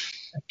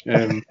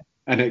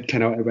 And it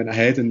kind of went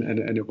ahead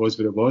and it was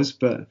what it was.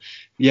 But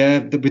yeah,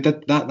 we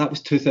did that. That was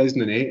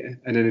 2008.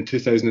 And then in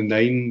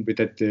 2009, we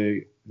did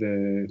the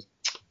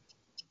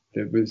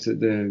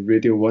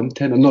Radio 1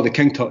 tent, or no, the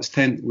King Tut's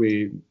tent.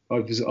 It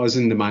was us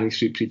and the Manic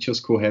Street Preachers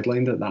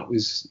co-headlined it. That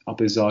was a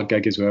bizarre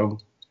gig as well.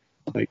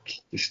 Like,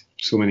 just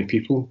so many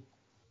people.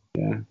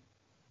 Yeah.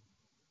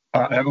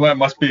 It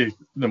must be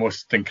the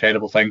most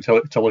incredible thing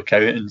to look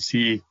out and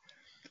see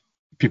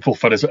people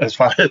for as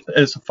far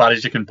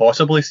as you can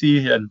possibly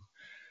see, and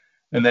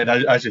then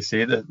as you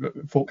say,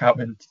 the folk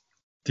having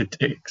to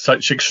take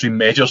such extreme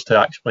measures to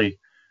actually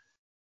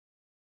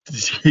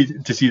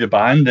to see the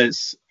band.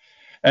 It's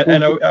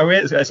in a way,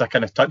 it's a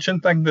kind of touching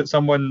thing that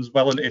someone's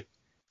willing to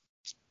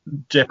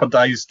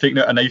jeopardise taking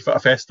out a knife at a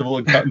festival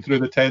and cutting through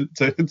the tent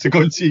to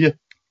go and see you.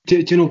 Do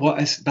you know what?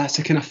 That's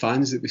the kind of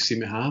fans that we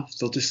seem to have.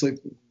 They're just like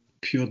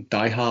pure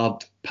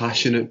diehard,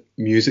 passionate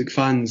music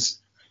fans.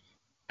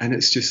 And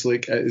it's just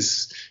like,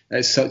 it's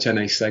such a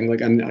nice thing.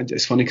 Like, and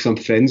it's funny because I'm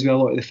friends with a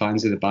lot of the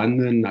fans of the band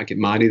now, and I get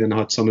married and I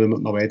had some of them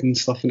at my wedding and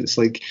stuff. And it's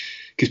like,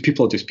 because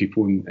people are just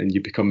people, and you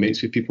become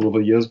mates with people over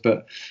the years.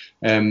 But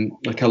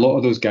like a lot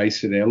of those guys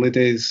for the early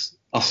days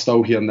are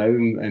still here now,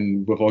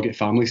 and we've all got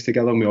families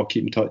together, and we all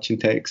keep in touch and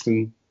text,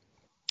 and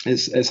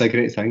it's a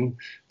great thing.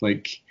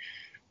 Like,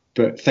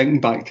 but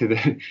thinking back to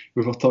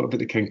we were talking about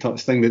the King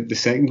Tut's thing, the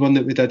second one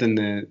that we did in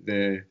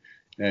the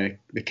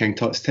King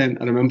Tut's tent.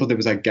 I remember there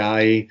was a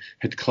guy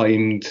had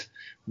climbed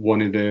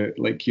one of the,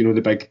 like, you know,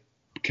 the big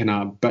kind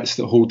of bits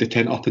that hold the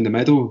tent up in the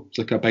middle. It's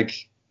like a big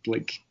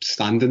like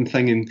standing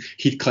thing, and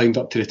he'd climbed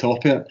up to the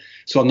top of it.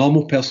 So a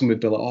normal person would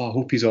be like, oh, I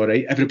hope he's all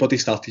right. Everybody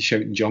started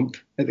shouting jump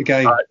at the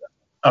guy.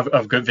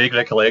 I've got vague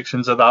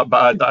recollections of that,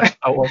 but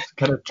I was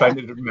kind of trying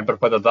to remember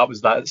whether that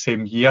was that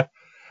same year.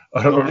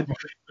 No,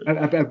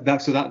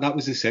 that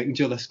was the second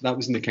year. That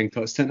was in the King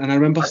Tut's tent, and I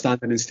remember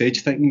standing on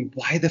stage thinking,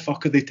 why the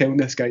fuck are they telling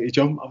this guy to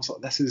jump? I was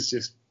like, this is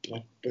just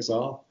like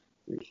bizarre.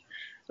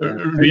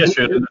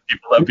 Reassuring that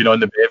people that have been on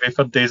the bevy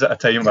for days at a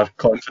time are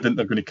confident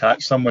they're going to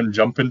catch someone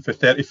jumping for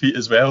 30 feet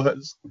as well.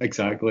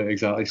 Exactly.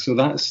 So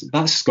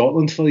that's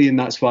Scotland for you, and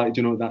that's why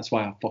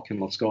I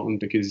fucking love Scotland,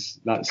 because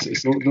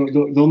it's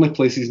the only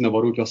places in the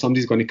world where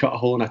somebody's going to cut a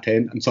hole in a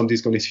tent and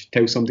somebody's going to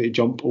tell somebody to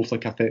jump off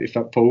like a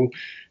 30-foot pole.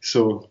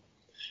 So.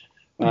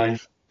 Aye.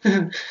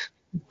 And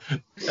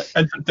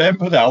then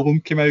when the album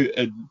came out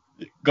and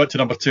got to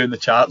number 2 in the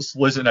charts,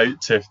 losing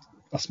out to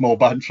a small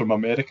band from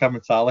America,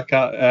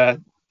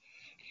 Metallica,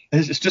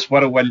 it's just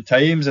whirlwind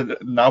times. And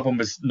the album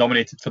was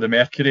nominated for the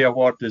Mercury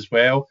Award as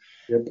well.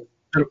 Yep.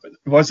 There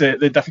was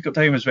the difficult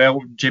time as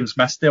well. James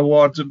missed the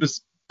awards. It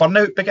was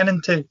burnout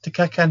beginning to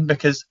kick in,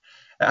 because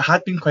it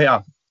had been quite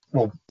a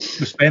well.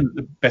 We spent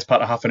the best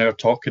part of half an hour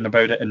talking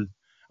about it in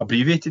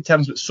abbreviated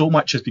terms, but so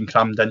much has been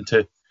crammed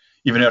into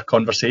even our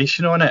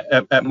conversation on it.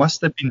 It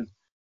must have been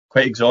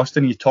quite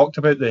exhausting. You talked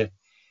about the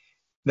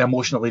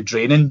emotionally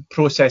draining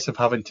process of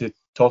having to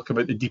talk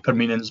about the deeper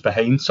meanings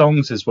behind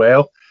songs as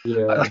well.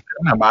 Yeah. I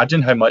can't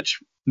imagine how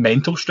much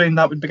mental strain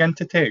that would begin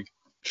to take.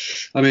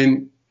 I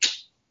mean,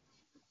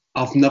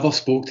 I've never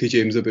spoke to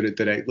James about it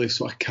directly,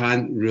 so I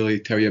can't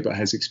really tell you about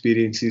his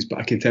experiences, but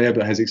I can tell you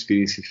about his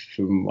experiences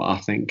from what I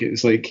think.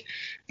 It's like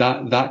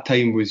that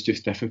time was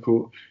just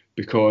difficult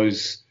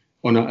because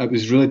it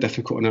was really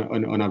difficult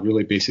on a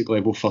really basic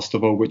level, first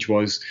of all, which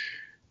was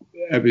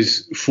it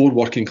was 4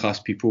 working class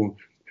people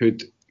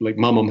who'd, like,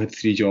 my mum had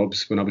 3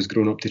 jobs when I was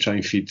growing up to try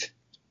and feed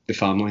the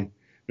family,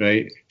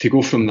 right? To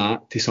go from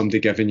that to somebody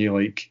giving you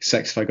like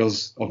 6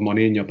 figures of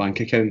money in your bank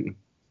account,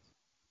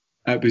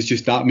 it was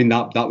just that. I mean,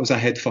 that was a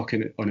head fuck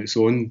on its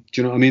own.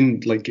 Do you know what I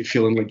mean? Like,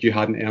 feeling like you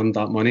hadn't earned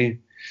that money.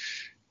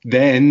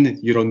 Then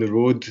you're on the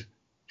road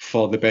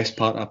for the best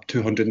part of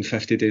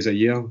 250 days a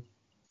year,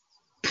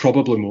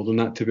 probably more than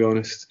that, to be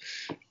honest.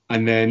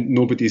 And then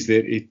nobody's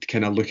there to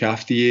kind of look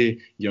after you.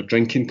 You're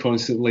drinking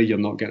constantly. You're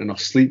not getting enough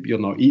sleep. You're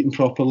not eating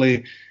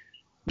properly.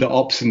 The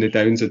ups and the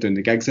downs of doing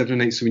the gigs every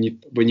night. So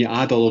when you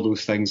add all of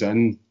those things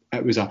in,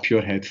 it was a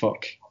pure head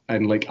fuck.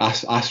 And like I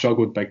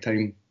struggled big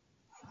time.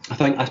 I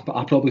think I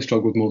probably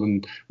struggled more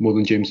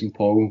than James and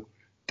Paul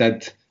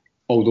did.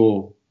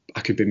 Although I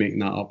could be making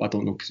that up. I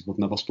don't know, because we've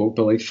never spoke.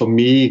 But like, for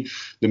me,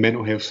 the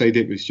mental health side,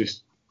 it was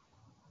just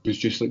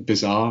like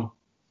bizarre.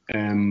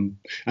 And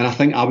I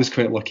think I was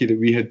quite lucky that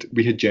we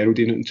had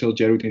Geraldine until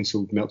Geraldine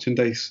sold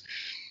merchandise,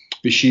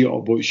 but she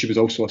was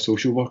also a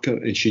social worker,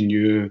 and she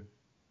knew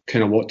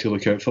kind of what to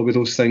look out for with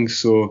those things.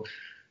 So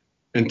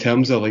in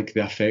terms of like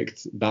the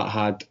effect that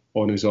had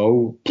on us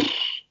all,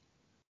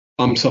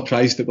 I'm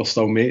surprised that we're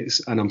still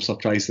mates, and I'm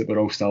surprised that we're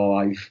all still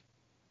alive.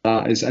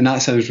 And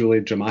that sounds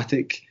really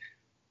dramatic,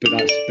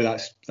 but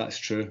that's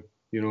true.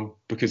 You know,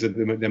 because of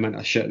the amount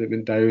of shit that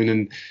went down,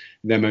 and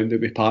the amount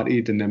that we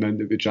partied, and the amount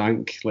that we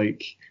drank.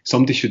 Like,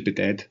 somebody should be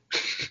dead.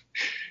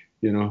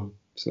 You know,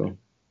 so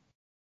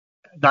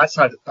that's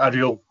a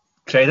real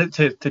credit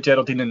to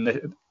Geraldine,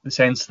 in the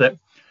sense that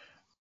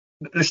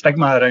the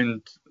stigma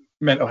around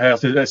mental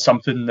health is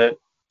something that,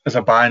 as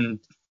a band,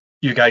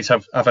 you guys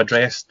have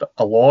addressed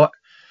a lot.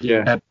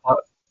 Yeah. But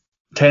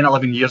 10,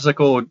 11 years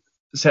ago,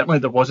 certainly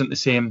there wasn't the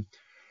same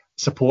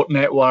support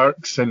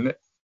networks and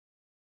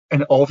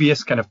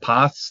obvious kind of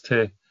paths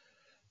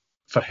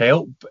for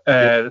help.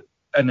 And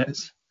I'm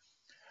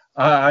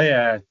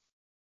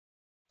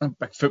a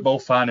big football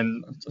fan,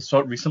 and I saw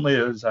it recently.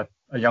 There was a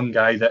young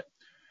guy that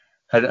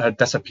had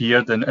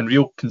disappeared, and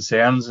real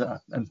concerns.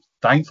 And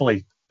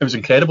thankfully, it was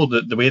incredible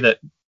the way that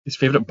his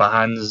favourite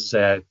bands,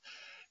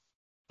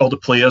 all the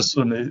players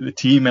on the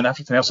team and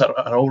everything else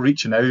are all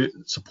reaching out,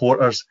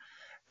 supporters.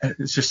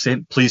 It's just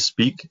saying, please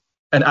speak.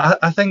 And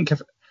I think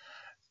if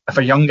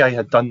a young guy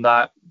had done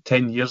that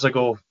 10 years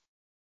ago,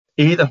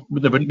 there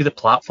wouldn't be the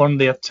platform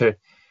there to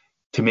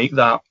make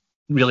that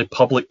really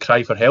public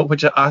cry for help,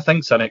 which I think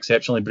is an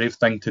exceptionally brave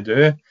thing to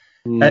do.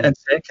 And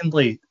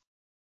secondly,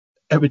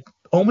 it would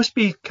almost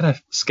be kind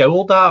of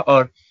scowled at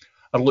or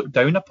looked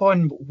down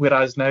upon,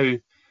 whereas now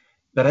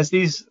there is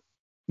these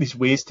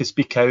ways to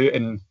speak out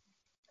and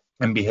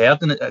be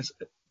heard, and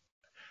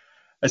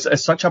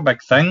it's such a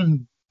big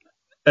thing.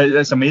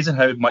 It's amazing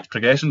how much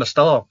progression. There's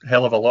still a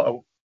hell of a lot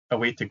of a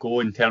way to go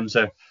in terms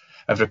of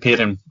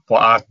repairing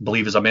what I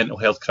believe is a mental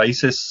health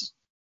crisis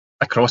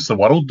across the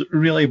world,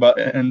 really. But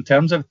in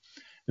terms of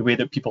the way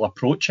that people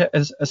approach it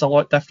is a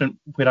lot different.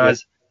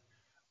 Whereas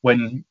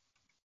when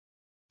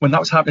that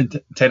was happening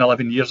 10,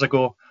 11 years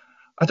ago,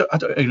 I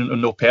don't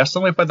even know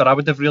personally whether I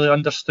would have really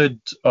understood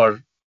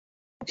or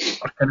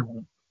kind of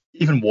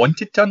even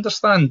wanted to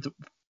understand.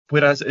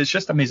 Whereas it's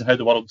just amazing how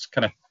the world's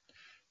kind of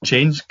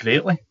changed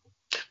greatly.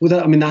 Well,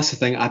 that's the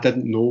thing. I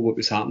didn't know what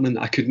was happening.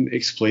 I couldn't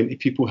explain to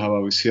people how I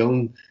was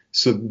feeling.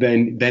 So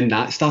then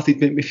that started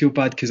making me feel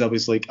bad, because I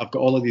was like, I've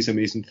got all of these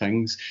amazing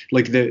things.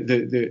 Like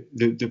the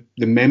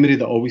memory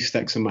that always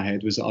sticks in my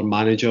head was that our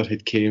manager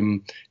had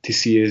came to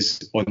see us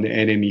on the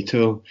NME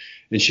tour,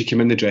 and she came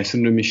in the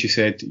dressing room and she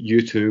said,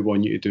 U2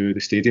 want you to do the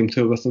stadium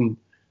tour with them.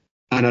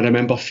 And I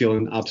remember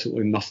feeling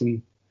absolutely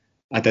nothing.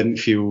 I didn't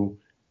feel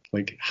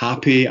like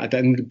happy. I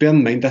didn't. Bear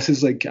in mind, this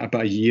is like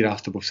about a year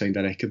after we've signed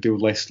a record deal,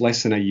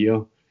 less than a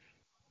year,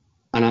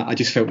 and I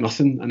just felt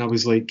nothing. And I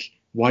was like,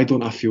 why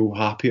don't I feel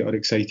happy or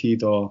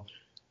excited?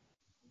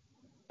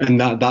 And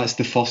that's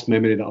the first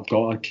memory that I've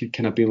got. I could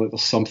kind of be like,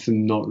 there's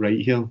something not right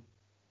here,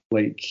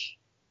 like,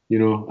 you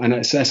know. And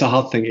it's a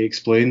hard thing to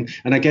explain.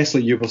 And I guess,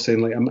 like you were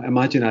saying, like,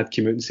 imagine I'd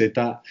come out and said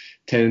that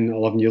 10,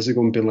 11 years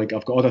ago and been like,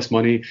 I've got all this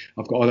money,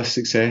 I've got all this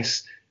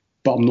success,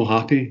 but I'm not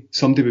happy.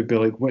 Somebody would be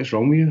like, what's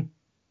wrong with you?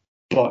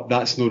 But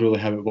that's not really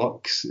how it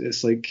works.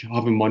 It's like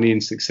having money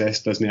and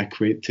success doesn't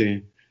equate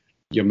to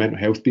your mental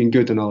health being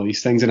good and all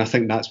these things. And I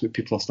think that's what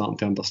people are starting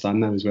to understand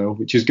now as well,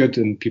 which is good,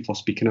 and people are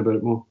speaking about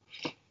it more.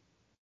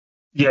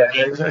 Yeah,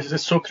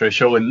 it's so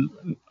crucial. And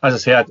as I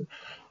said,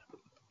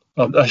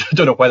 I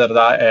don't know whether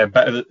that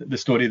bit of the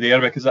story there,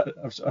 because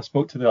I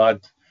spoke to the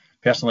lad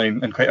personally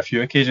on quite a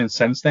few occasions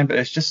since then, but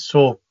it's just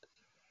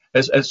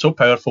it's so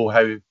powerful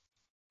how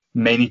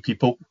many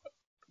people,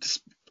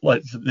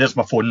 like, there's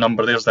my phone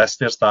number, there's this,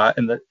 there's that,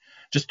 and that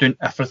just doing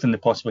everything they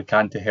possibly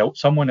can to help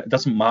someone. It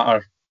doesn't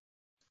matter.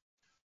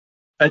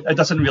 It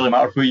doesn't really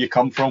matter who you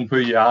come from, who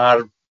you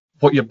are,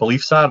 what your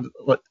beliefs are.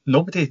 Like,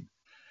 nobody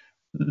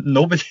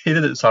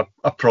that's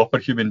a proper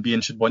human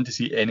being should want to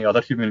see any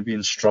other human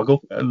being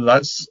struggle. And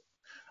that's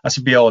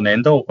a be all and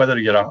end all, whether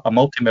you're a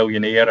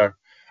multimillionaire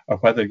or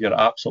whether you're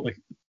absolutely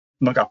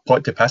not got a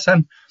pot to piss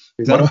in.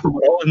 Exactly.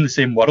 We're all in the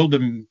same world,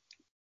 and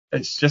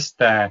it's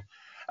just I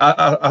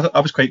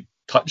was quite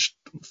touched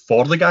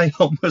for the guy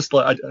almost.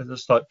 Like, I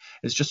just thought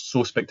it's just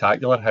so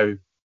spectacular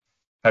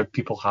how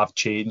people have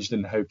changed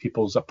and how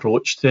people's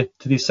approach to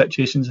these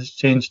situations has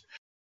changed.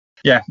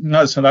 Yeah,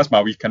 that's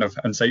my wee kind of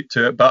insight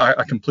to it. But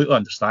I completely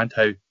understand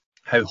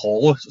how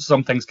hollow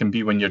some things can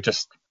be when you're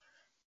just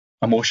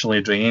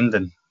emotionally drained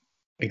and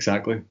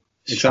exactly.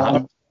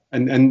 shattered.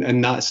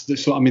 And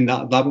that's so. I mean,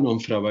 that went on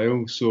for a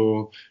while.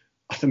 So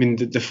I mean,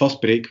 the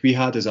first break we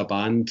had as a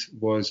band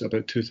was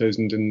about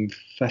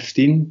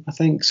 2015, I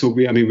think. So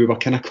we were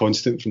kind of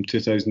constant from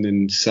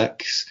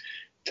 2006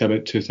 to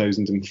about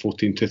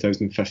 2014,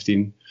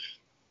 2015.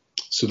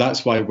 So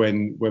that's why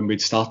when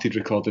we'd started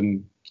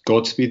recording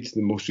Godspeed,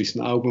 the most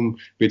recent album,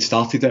 we'd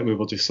started it and we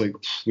were just like,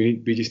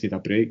 we just need a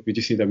break. We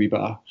just need a wee bit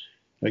of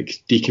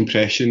like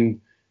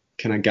decompression,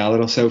 kind of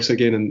gather ourselves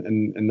again,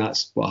 and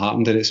that's what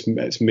happened. And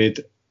it's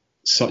made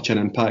such an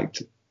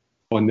impact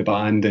on the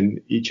band and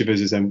each of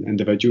us as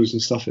individuals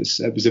and stuff.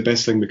 It was the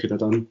best thing we could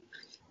have done.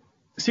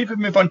 See, if we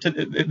move on to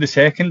the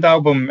second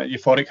album,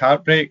 Euphoric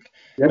Heartbreak,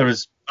 Yep. There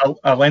was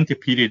a lengthy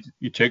period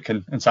you took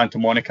in Santa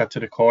Monica to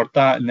record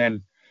that, and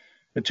then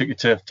it took you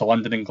to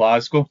London and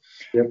Glasgow.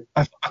 Yep.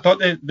 I thought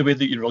the way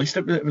that you released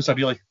it was a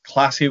really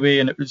classy way,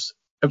 and it was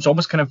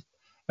almost kind of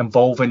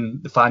involving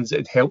the fans that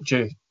had helped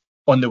you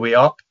on the way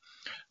up.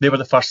 They were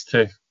the first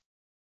to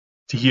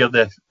hear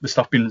the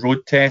stuff being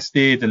road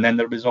tested, and then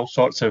there was all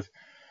sorts of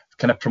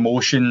kind of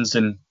promotions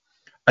and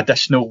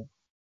additional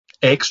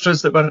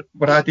extras that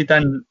were added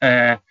in.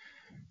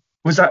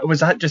 Was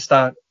that just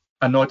a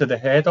nod of the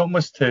head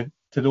almost to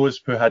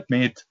those who had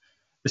made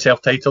the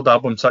self-titled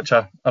album such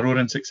a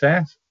roaring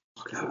success?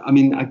 I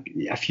mean,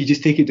 if you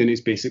just take it down to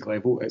its basic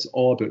level, it's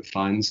all about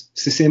fans.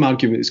 It's the same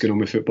argument that's going on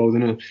with football,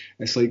 isn't it?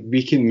 It's like,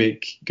 we can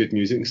make good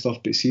music and stuff,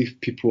 but see if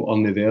people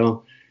aren't there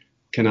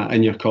kind of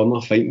in your corner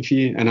fighting for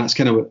you. And that's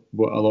kind of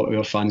what a lot of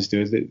our fans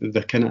do.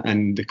 They're kind of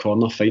in the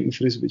corner fighting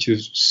for us, which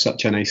is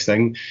such a nice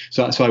thing.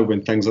 So that's why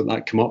when things like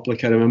that come up,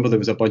 like I remember there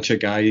was a bunch of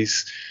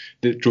guys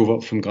that drove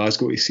up from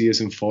Glasgow to see us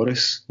in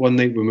Forest one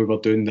night when we were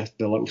doing the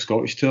little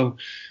Scottish tour.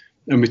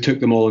 And we took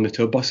them all on the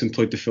tour bus and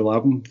played the full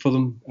album for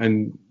them,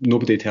 and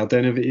nobody had heard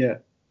any of it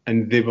yet.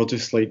 And they were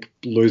just like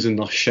losing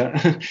their shit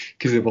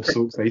because they were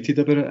so excited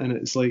about it. And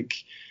it's like,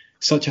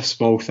 such a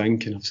small thing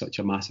can have such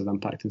a massive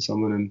impact on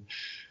someone.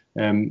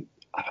 And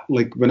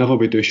like, whenever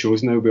we do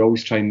shows now, we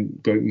always try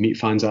and go out and meet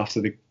fans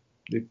after the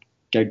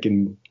gig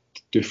and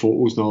do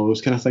photos and all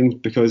those kind of things,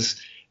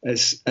 because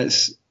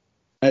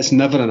it's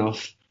never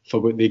enough for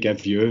what they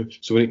give you.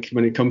 So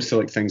when it comes to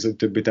like things like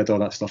we did all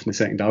that stuff in the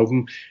second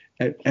album,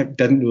 it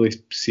didn't really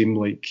seem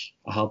like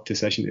a hard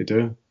decision to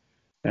do.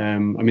 I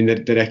mean,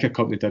 the record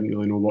company didn't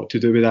really know what to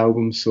do with the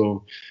album,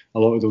 so a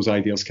lot of those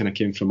ideas kind of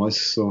came from us.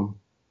 So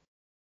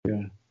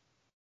yeah.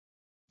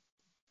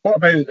 What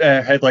about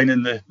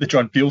headlining the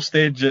John Peel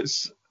stage?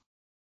 It's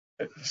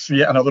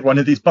yet another one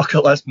of these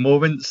bucket list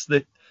moments.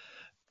 That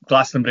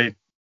Glastonbury,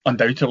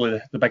 undoubtedly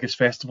the biggest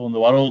festival in the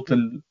world,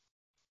 and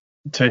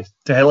to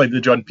headline the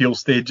John Peel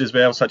stage as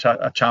well, such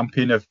a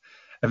champion of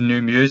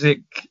new music.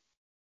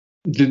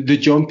 The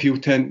John Peel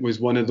tent was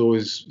one of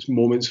those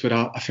moments where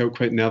I felt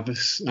quite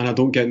nervous, and I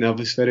don't get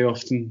nervous very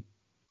often.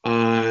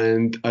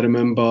 And I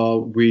remember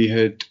we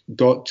had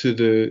got to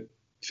the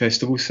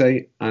festival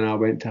site and I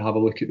went to have a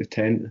look at the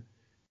tent,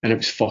 and it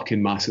was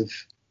fucking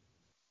massive.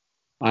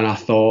 And I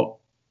thought,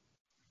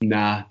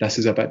 nah, this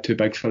is a bit too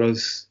big for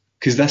us.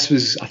 Because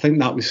I think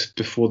that was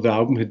before the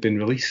album had been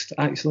released,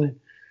 actually.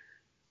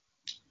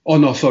 Oh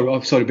no, sorry,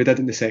 we did it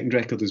in the second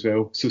record as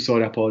well. So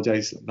sorry, I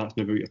apologise. That's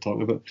maybe what you're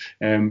talking about.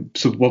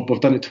 So we've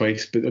done it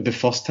twice, but the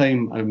first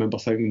time I remember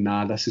thinking,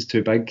 nah, this is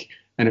too big,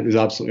 and it was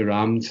absolutely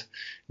rammed.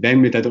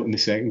 Then we did it on the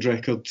second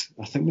record.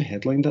 I think we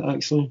headlined it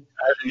actually.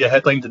 You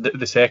headlined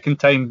the second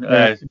time.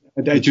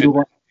 Do you know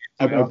what?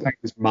 I think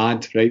it was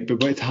mad, right?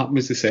 But what had happened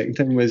was the second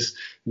time was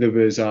there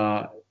was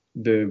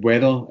the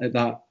weather at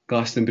that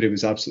Glastonbury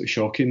was absolutely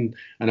shocking,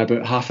 and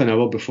about half an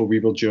hour before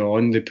we were due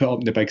on, they put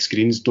up the big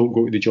screens, don't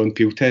go to the John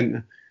Peel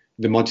tent,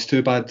 the mud's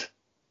too bad.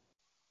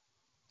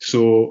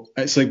 So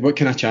it's like, what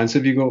kind of chance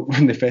have you got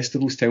when the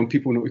festival's telling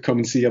people not to come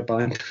and see your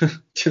band? Do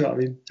you know what I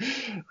mean?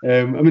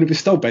 I mean, it was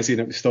still busy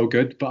and it was still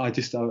good, but I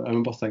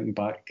remember thinking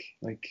back,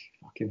 like,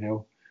 fucking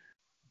hell.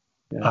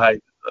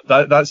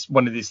 That's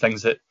one of these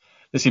things that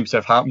seems to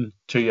have happened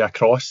to you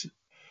across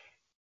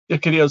your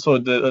career. So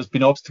there's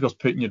been obstacles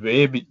put in your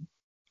way, but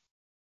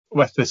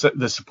with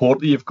the support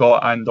that you've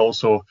got and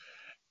also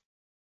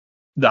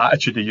the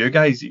attitude of you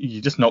guys,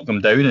 you just knocked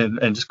them down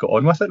and just got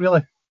on with it,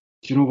 really.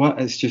 Do you know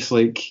what? It's just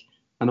like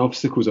an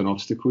obstacle's an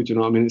obstacle. Do you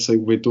know what I mean? It's like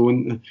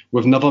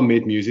we've never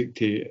made music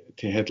to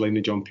headline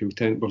the John Peel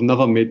tent. We've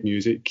never made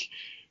music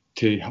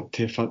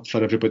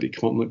for everybody to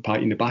come up and like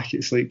pat in the back.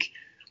 It's like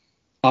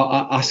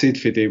I said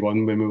for day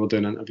one when we were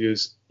doing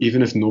interviews,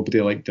 even if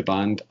nobody liked the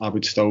band, I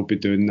would still be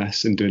doing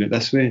this and doing it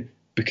this way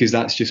because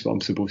that's just what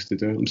I'm supposed to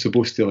do. I'm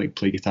supposed to like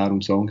play guitar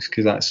on songs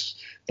because I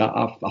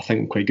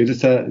think I'm quite good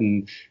at it,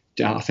 and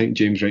I think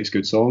James writes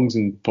good songs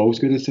and Paul's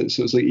good at it.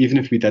 So it's like even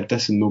if we did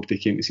this and nobody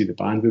came to see the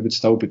band, we would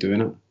still be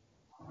doing it.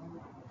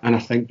 And I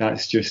think I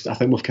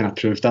think we've kind of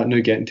proved that now,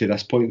 getting to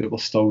this point that we're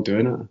still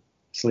doing it.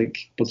 It's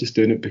like we're just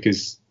doing it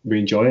because we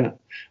enjoy it,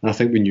 and I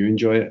think when you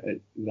enjoy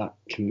it, that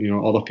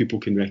can, other people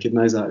can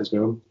recognise that as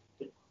well.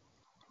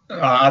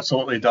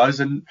 Absolutely does,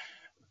 and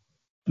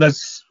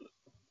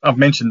I've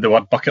mentioned the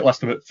word bucket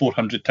list about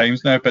 400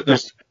 times now, but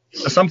there's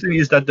something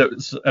you did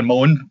that's in my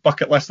own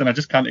bucket list, and I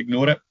just can't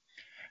ignore it.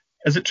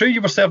 Is it true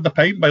you were served a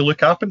pint by Lou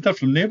Carpenter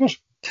from Neighbours?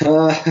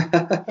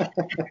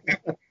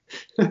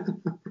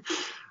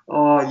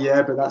 Oh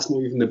yeah, but that's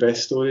not even the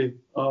best story.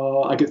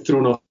 I get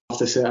thrown off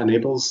the set of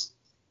Neighbours.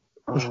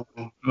 You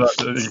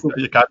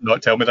can't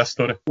not tell me this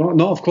story.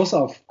 No, of course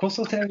I'll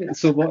tell you.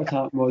 So what had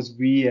happened was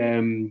we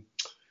were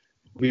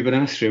in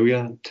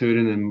Australia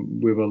touring,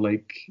 and we were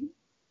like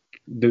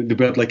we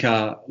had like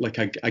a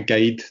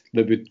guide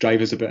that would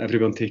drive us about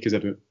everywhere and take us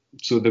about.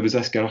 So there was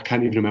this girl, I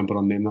can't even remember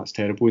her name, that's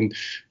terrible, and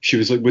she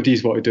was like, what do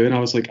you want to do? And I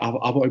was like, I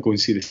want to go and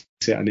see the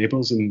set of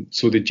Neighbours, and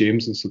so did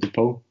James and so did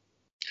Paul.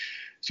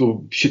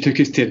 So she took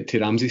us to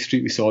Ramsay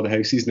Street, we saw the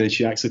houses, and then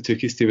she actually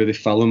took us to where they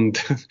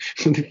filmed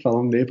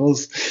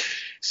Neighbours.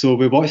 So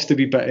we watched a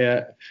wee bit of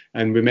it,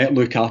 and we met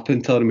Lou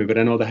Carpenter, and we were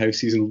in all the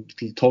houses and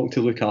talked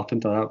to Lou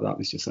Carpenter. That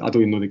was just, I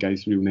don't even know the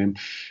guy's real name.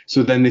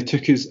 So then they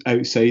took us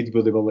outside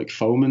where they were like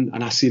filming,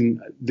 and I seen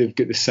they've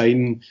got the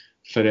sign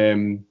for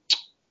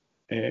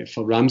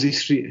Ramsay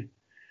Street.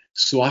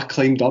 So I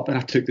climbed up and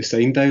I took the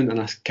sign down,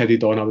 and I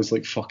kidded on I was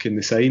like fucking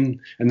the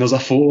sign. And there's a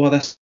photo of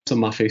this on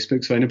my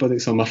Facebook, so anybody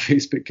that's on my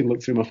Facebook can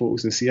look through my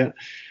photos and see it.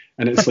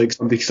 And it's like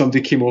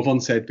somebody came over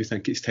and said, we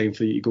think it's time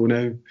for you to go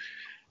now.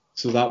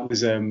 So that was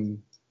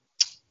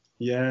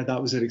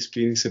that was an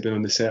experience of being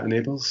on the set of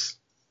Neighbours.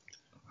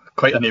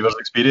 Quite a Neighbours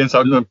experience.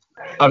 I'm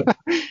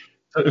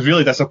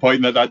really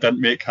disappointed that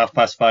didn't make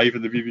 5:30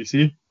 in the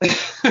BBC.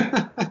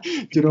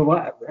 Do you know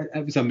what?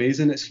 It was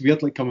amazing. It's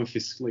weird, like coming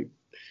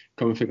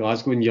from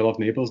Glasgow and you love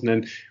Neighbours, and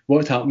then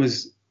what happened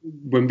was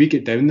when we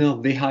get down there,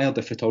 they hired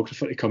a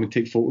photographer to come and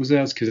take photos of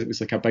us because it was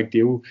like a big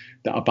deal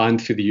that a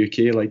band for the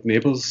UK like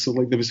Neighbours. So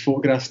like there was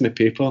photographs in the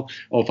paper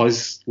of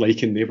us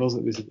liking Neighbours.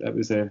 It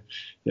was a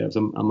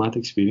mad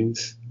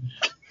experience.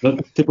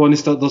 But to be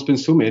honest, there's been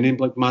so many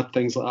like mad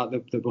things like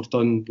that we've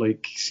done.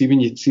 Like see when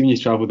you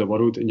travel the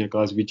world and you're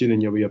Glaswegian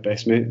and you're with your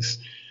best mates.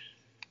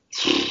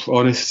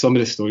 Honest, some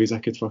of the stories I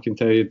could fucking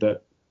tell you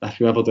that if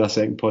you ever do a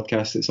second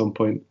podcast at some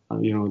point,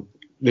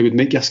 they would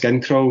make your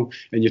skin crawl,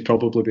 and you'd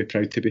probably be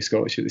proud to be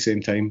Scottish at the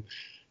same time.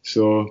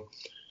 So,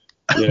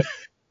 yeah,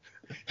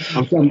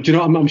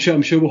 I'm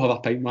sure we'll have a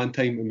pint man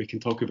time, and we can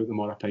talk about the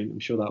more a pint. I'm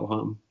sure that will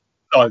happen.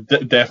 Oh,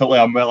 definitely,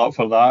 I'm well up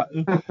for that.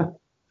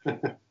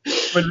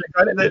 When we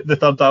got to the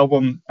third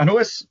album, I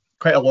noticed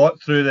quite a lot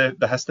through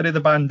the history of the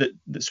band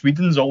that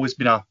Sweden's always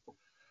been a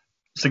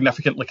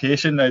significant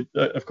location.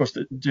 Of course,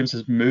 James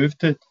has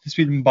moved to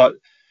Sweden, but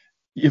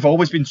you've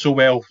always been so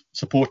well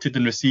supported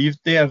and received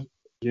there.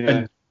 Yeah.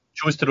 And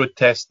chose to road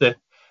test the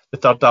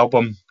third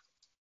album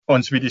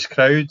on Swedish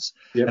crowds,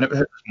 and it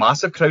was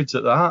massive crowds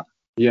at that.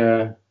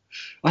 Yeah.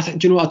 I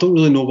think, I don't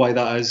really know why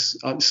that is.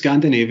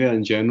 Scandinavia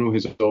in general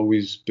has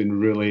always been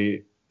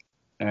really,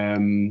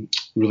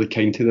 really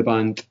kind to the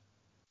band.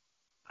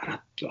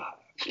 Do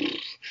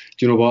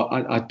you know what?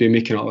 I'd be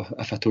making up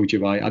if I told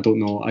you why. I don't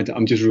know.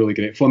 I'm just really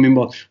grateful. I mean,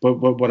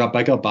 we're a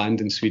bigger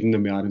band in Sweden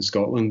than we are in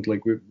Scotland.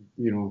 Like we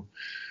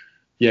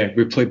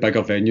play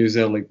bigger venues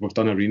there. Like we've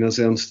done arenas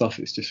there and stuff.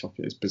 It's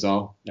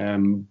bizarre.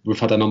 We've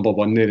had a number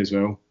one there as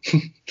well.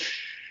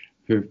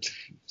 Who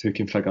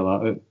can figure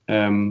that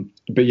out?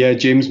 But yeah,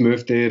 James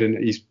moved there and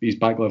he's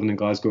back living in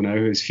Glasgow now.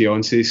 His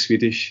fiance is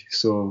Swedish,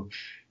 so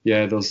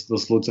yeah, there's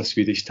loads of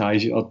Swedish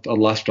ties. Our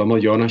last drummer,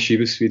 Jonna, she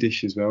was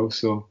Swedish as well.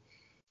 So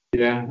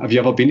yeah, have you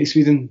ever been to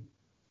Sweden?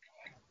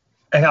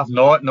 I have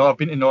not. No, I've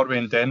been to Norway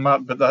and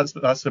Denmark, but that's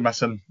the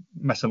missing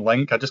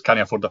link. I just can't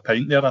afford a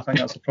pint there. I think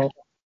that's the problem.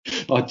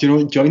 Oh, do you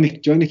know, join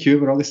the queue,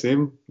 we're all the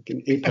same.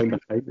 £8 a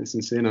pint, it's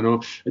insane, I know.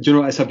 Do you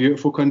know, it's a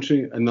beautiful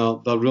country, and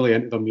they're really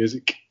into their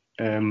music.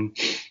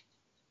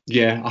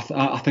 Yeah,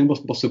 I think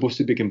we're supposed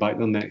to be going back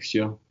there next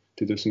year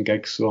to do some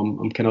gigs, so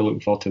I'm kind of looking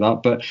forward to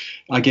that. But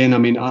again, I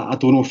mean, I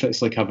don't know if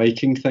it's like a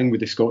Viking thing with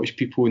the Scottish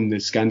people and the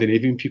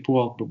Scandinavian people,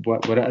 or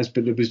what it is,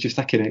 but there was just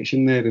a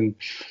connection there, and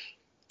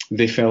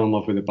they fell in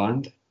love with the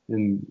band,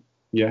 and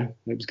yeah,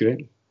 it was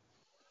great.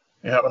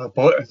 Yeah, well,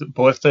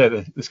 both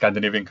the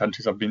Scandinavian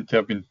countries I've been to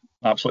have been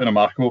absolutely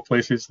remarkable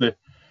places.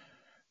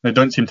 They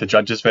don't seem to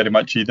judge us very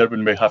much either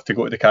when we have to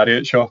go to the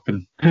carrot shop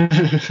and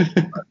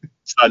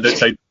stand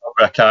outside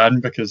where I can,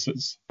 because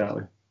it's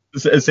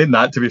in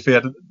that, to be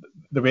fair,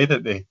 the way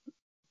that they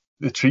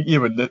treat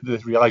you when they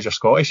realise you're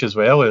Scottish as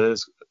well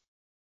is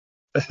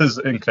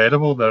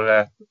incredible.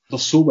 They're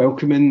so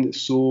welcoming,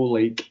 so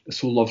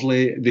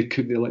lovely. They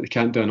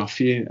can't do enough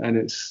for you, and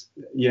it's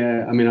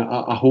I mean,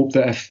 I hope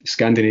that if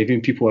Scandinavian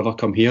people ever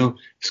come here,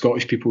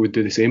 Scottish people would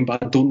do the same,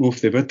 but I don't know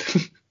if they would,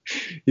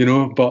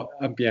 But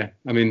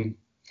I mean,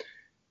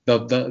 they're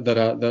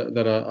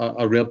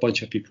a rare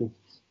bunch of people.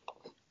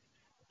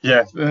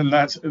 Yeah, and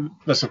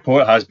the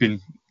support has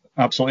been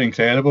absolutely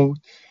incredible.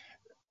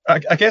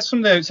 I guess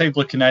from the outside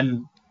looking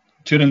in,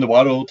 touring the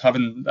world,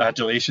 having the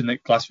adulation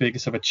that Las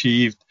Vegas have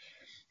achieved,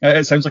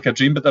 it sounds like a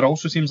dream, but there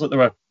also seems like there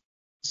were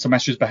some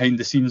issues behind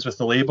the scenes with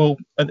the label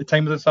at the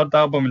time of the third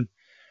album, and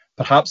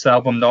perhaps the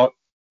album not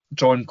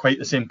drawing quite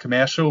the same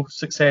commercial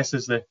success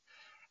as the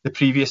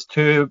previous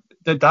two.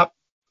 Did that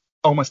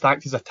almost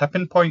act as a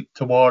tipping point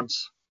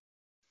towards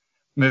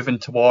moving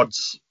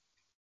towards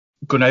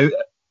going out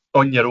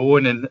on your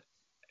own and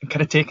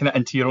kind of taking it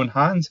into your own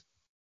hands?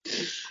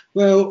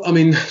 Well, I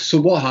mean,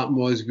 so what happened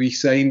was we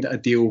signed a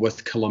deal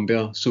with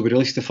Columbia. So we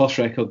released the first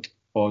record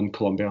on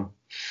Columbia.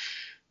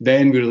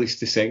 Then we released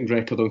the second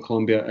record on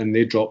Columbia, and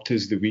they dropped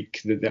us the week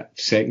that the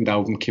second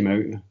album came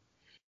out,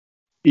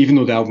 even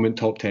though the album went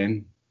top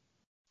 10,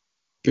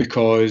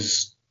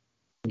 because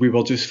we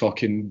were just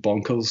fucking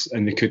bonkers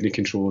and they couldn't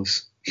control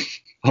us.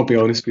 I'll be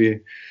honest with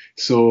you.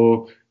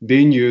 So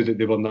they knew that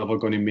they were never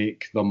going to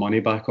make their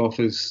money back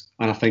off us.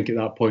 And I think at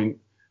that point,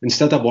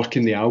 instead of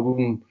working the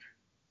album,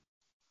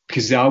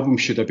 because the album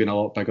should have been a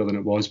lot bigger than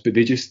it was, but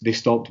they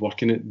stopped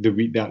working it the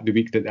week that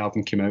the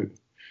album came out,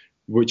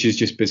 which is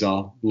just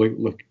bizarre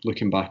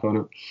looking back on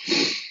it.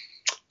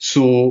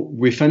 So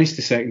we finished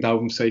the second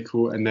album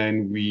cycle, and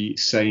then we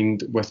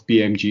signed with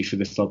BMG for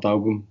the third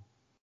album,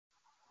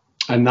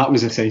 and that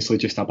was essentially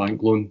just a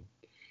bank loan.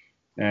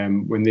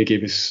 When they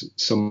gave us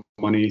some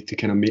money to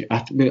kind of make,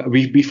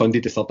 we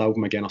funded the third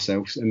album again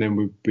ourselves, and then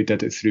we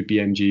did it through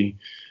BMG.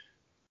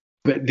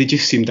 But they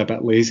just seemed a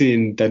bit lazy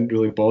and didn't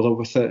really bother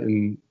with it,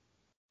 and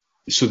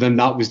so then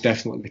that was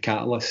definitely the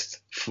catalyst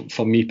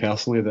for me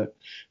personally, that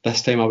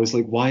this time I was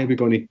like, why are we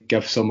going to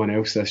give someone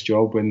else this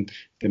job when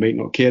they might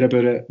not care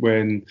about it,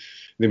 when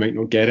they might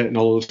not get it, and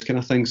all those kind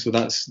of things. So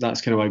that's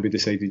kind of why we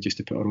decided just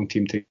to put our own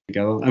team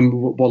together. And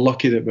we're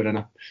lucky that we're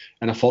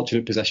in a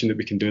fortunate position that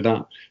we can do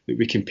that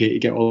we can pay to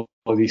get all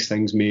these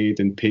things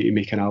made and pay to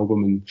make an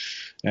album,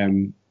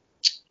 and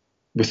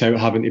without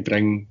having to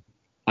bring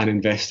an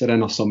investor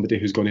in or somebody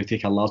who's going to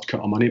take a large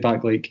cut of money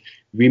back. Like,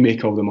 we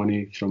make all the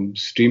money from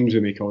streams, we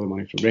make all the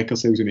money from record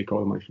sales, we make all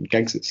the money from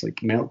gigs. It's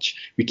like merch.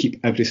 We keep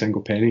every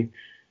single penny,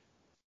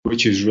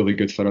 which is really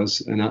good for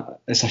us. And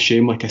it's a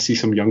shame, like, I see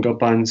some younger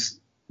bands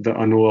that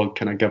I know are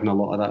kind of giving a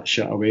lot of that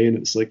shit away, and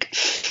it's like,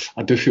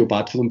 I do feel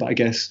bad for them, but I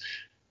guess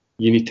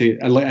you need to,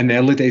 in the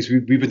early days,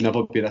 we would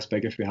never be this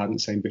big if we hadn't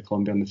signed with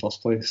Columbia in the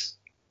first place.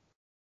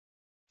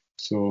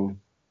 So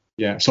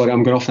yeah, sorry,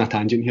 I'm going off on a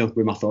tangent here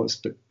with my thoughts,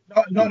 but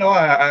no.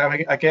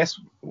 I guess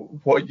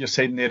what you're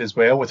saying there as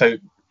well, without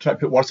trying to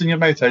put words in your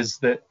mouth, is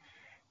that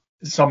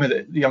some of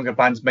the younger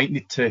bands might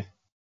need to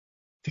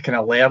kind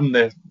of learn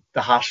the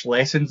harsh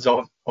lessons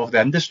of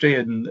the industry,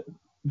 and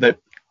that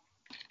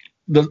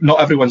not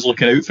everyone's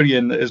looking out for you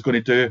and is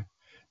going to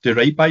do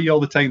right by you all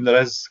the time.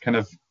 There is kind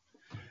of,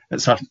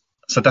 it's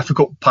a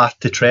difficult path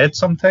to tread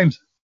sometimes.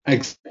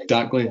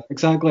 Exactly.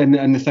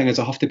 And the thing is,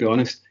 I have to be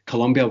honest,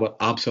 Columbia were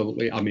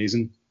absolutely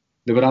amazing.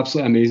 They were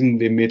absolutely amazing.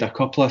 They made a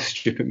couple of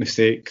stupid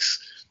mistakes,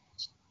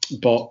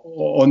 but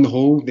on the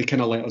whole, they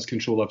kind of let us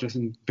control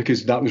everything,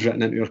 because that was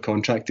written into our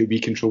contract that we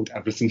controlled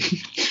everything.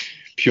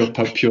 pure.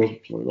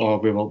 Oh,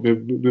 we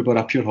were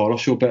a pure horror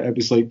show, but it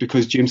was like,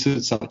 because James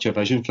had such a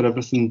vision for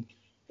everything,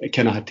 it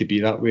kind of had to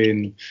be that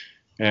way.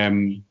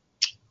 And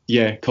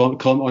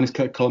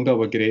Columbia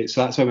were great.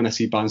 So that's why when I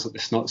see bands like the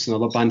Snuts and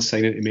other bands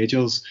signing to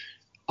majors,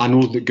 I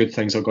know that good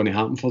things are going to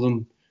happen for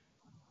them.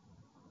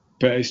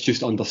 But it's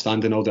just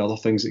understanding all the other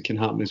things that can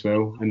happen as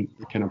well, and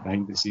kind of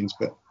behind the scenes.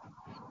 But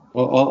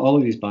all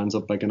of these bands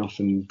are big enough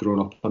and grown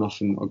up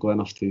enough and ugly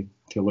enough to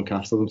look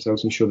after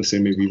themselves. I'm sure the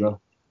same way we were.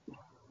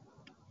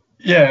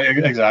 Yeah,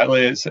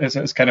 exactly.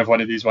 It's kind of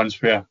one of these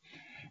ones where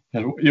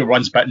you're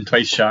once bitten,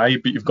 twice shy,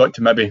 but you've got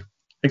to maybe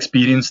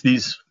experience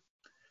these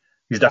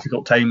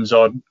difficult times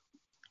or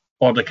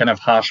the kind of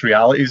harsh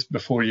realities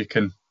before you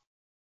can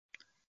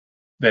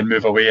then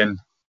move away and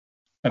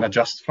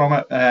adjust from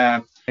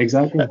it.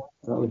 Exactly.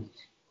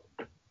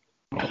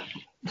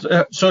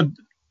 So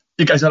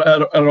you guys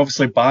are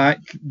obviously back.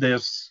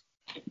 There's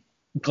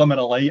glimmer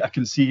of light I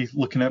can see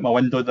looking out my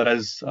window. There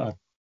is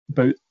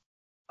about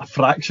a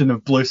fraction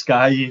of blue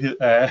sky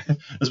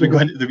as we go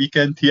into the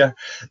weekend here.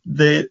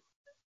 The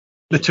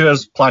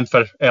tour's planned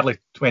for early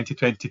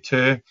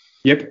 2022.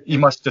 Yep. You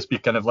must just be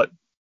kind of like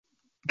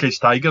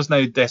Caged Tigers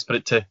now,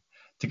 desperate to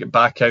get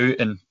back out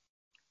and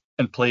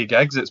play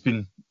gigs. It's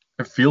been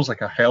It feels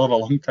like a hell of a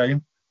long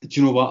time. Do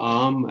you know what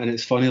I am? And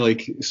it's funny,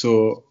 like,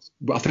 so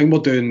I think we're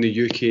doing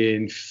the UK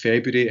in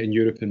February and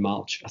Europe in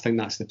March. I think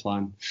that's the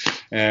plan.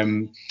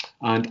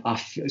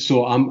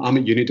 So I'm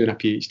at uni doing a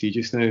PhD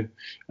just now,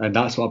 and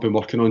that's what I've been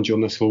working on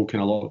during this whole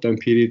kind of lockdown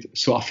period.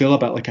 So I feel a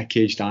bit like a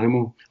caged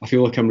animal. I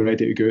feel like I'm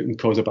ready to go out and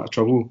cause a bit of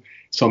trouble.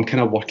 So I'm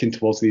kind of working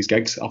towards these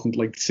gigs. I've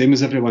like same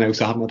as everyone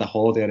else. I haven't had a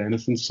holiday or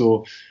anything.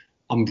 So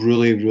I'm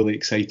really, really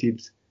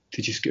excited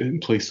to just go out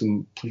and play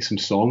some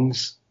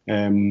songs.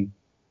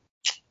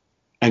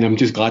 And I'm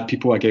just glad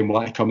people again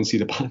want to come and see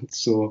the band.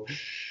 So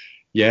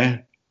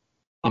yeah,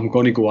 I'm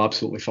going to go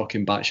absolutely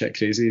fucking batshit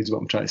crazy is what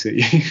I'm trying to say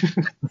to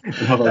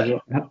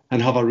you.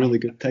 and have a really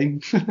good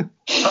time.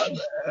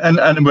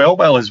 and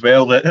well as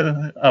well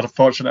that are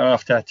fortunate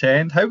enough to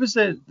attend. How was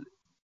the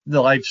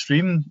live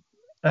stream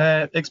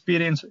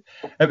experience?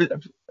 It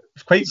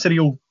was quite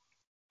surreal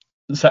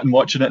sitting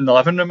watching it in the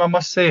living room, I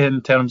must say,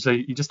 in terms of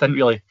you just didn't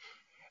really...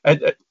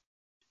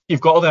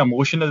 you've got all the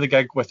emotion of the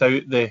gig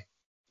without the...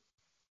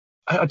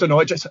 I don't know,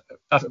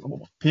 I've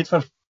paid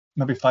for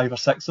maybe 5 or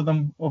 6 of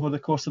them over the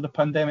course of the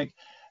pandemic,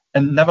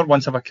 and never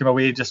once have I come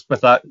away just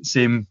with that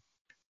same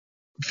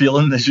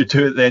feeling as you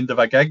do at the end of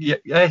a gig.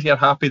 You're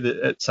happy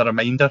that it's a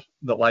reminder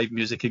that live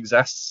music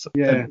exists,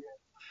 yeah,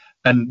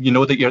 and you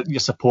know that you're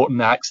supporting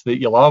the acts that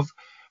you love,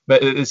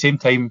 but at the same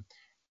time,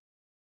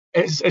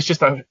 it's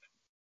just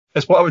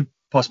it's what I would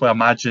possibly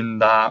imagine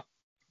that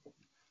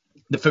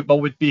the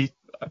football would be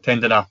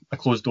attending a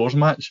closed doors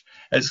match.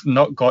 It's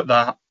not got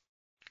that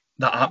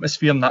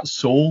atmosphere and that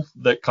soul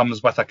that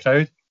comes with a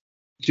crowd.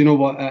 Do you know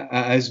what it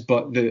is?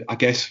 But I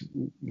guess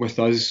with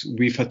us,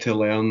 we've had to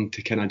learn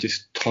to kind of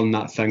just turn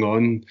that thing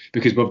on,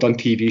 because we've done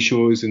TV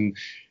shows and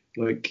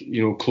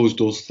closed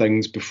doors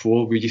things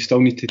before. We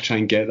still need to try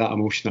and get that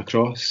emotion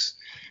across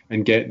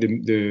and get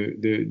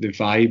the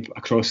vibe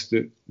across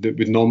that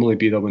would normally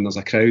be there when there's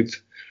a crowd.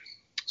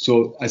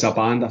 So as a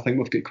band, I think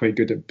we've got quite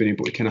good at being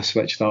able to kind of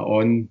switch that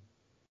on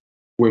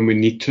when we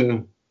need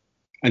to.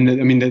 And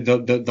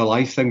the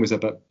live thing was a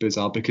bit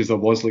bizarre because there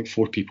was like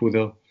 4 people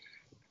there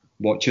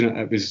watching it.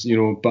 It was,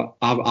 but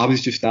I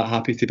was just that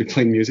happy to be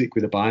playing music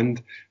with a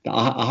band that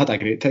I had a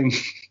great time.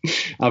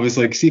 I was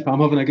like, see if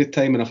I'm having a good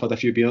time and I've had a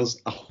few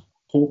beers, I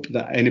hope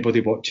that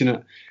anybody watching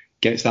it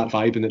gets that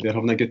vibe and that they're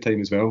having a good time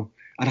as well.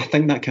 And I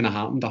think that kind of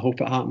happened. I hope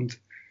it happened.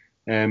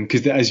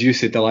 Because as you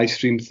said, the live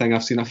stream thing,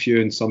 I've seen a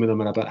few and some of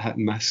them are a bit hit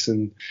and miss.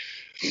 And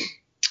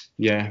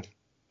yeah,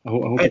 I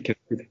hope it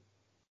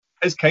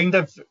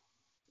can.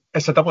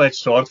 It's a double-edged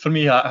sword for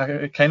me.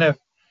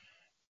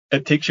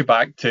 It takes you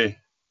back to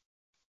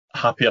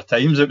happier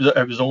times. It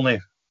was only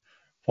it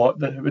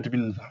would have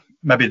been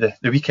maybe the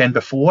weekend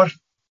before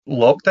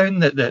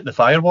lockdown that the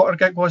Firewater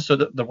gig was, so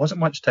that there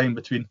wasn't much time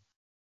between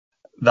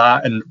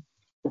that and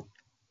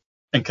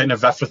kind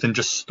of everything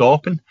just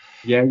stopping.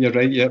 Yeah, you're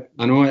right. Yeah,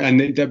 I know. And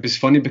it was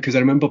funny because I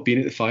remember being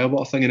at the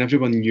Firewater thing and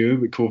everyone knew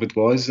what COVID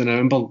was, and I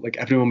remember like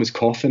everyone was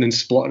coughing and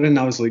spluttering. And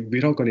I was like,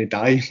 we're all going to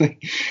die,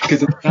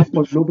 because at that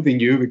point nobody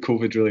knew what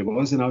COVID really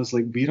was, and I was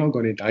like, we're all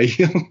going to die.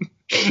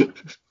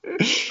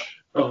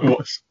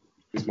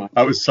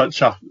 That was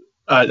such a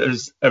it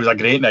was a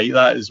great night,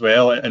 that as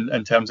well,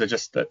 in terms of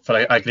just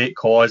for a great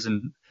cause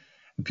and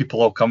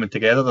people all coming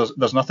together.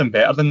 There's nothing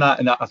better than that,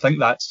 and I think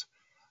that's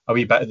a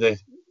wee bit of the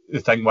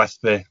thing with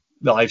the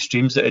live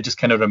streams, that it just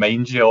kind of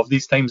reminds you of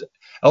these times. It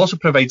also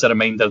provides a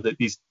reminder that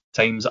these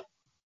times,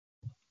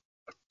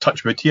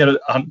 touch wood here,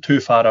 aren't too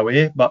far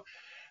away, but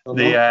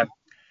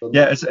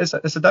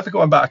it's a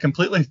difficult one, but I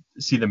completely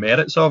see the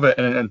merits of it,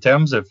 and in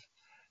terms of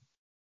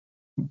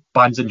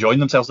bands enjoying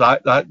themselves,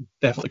 that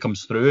definitely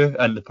comes through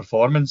in the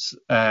performance.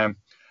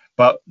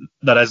 But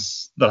there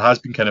has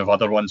been kind of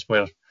other ones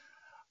where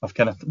I've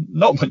kind of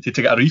not wanted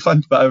to get a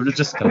refund, but I would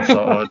just kind of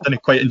thought, I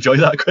didn't quite enjoy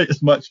that quite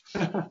as much.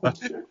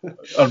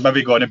 Or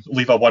maybe going to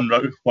leave a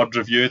one-word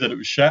review that it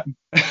was shit.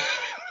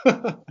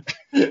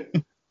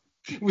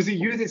 Was it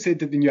you that said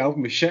that the new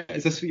album was shit?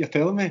 Is this what you're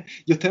telling me?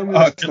 You're telling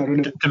me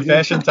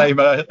confession time,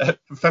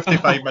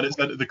 55 minutes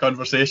into the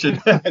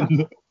conversation.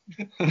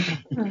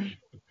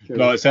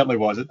 No, it certainly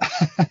wasn't.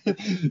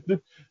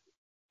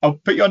 I'll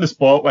put you on the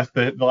spot with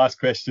the last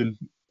question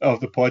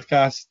of the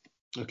podcast.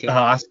 Okay.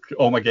 I ask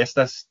all my guests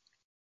this.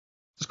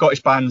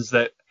 Scottish bands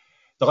that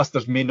the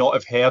listeners may not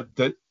have heard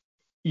that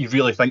you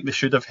really think they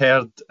should have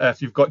heard.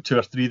 If you've got 2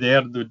 or 3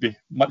 there, they would be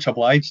much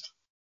obliged.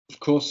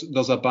 Of course,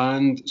 there's a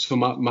band. So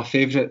my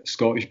favourite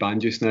Scottish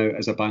band just now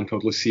is a band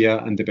called Lucia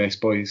and the Best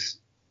Boys.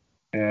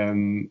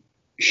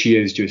 She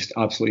is just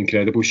absolutely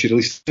incredible. She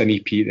released an EP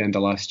at the end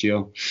of last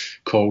year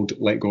called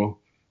Let Go,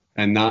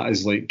 and that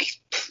is like,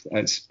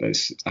 it's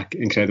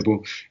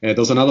incredible.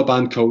 There's another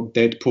band called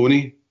Dead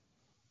Pony,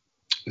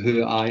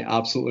 who I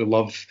absolutely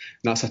love.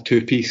 And that's a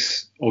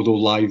 2-piece, although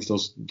live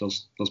there's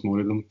more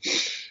of them.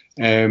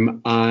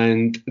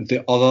 And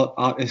the other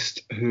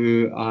artist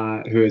who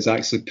is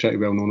actually pretty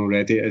well known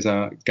already is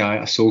a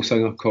soul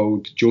singer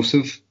called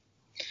Joseph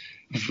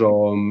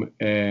from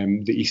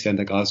the East End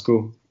of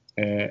Glasgow,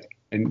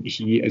 and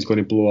he is going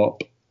to blow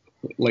up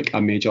like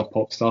a major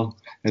pop star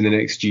in the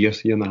next year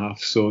and a half.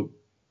 So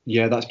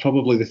yeah, that's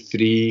probably the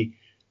three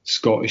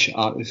Scottish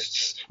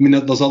artists. I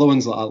mean, there's other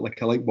ones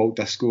like I like Walt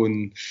Disco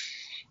and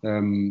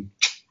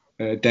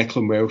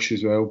Declan Welsh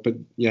as well. But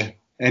yeah,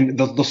 and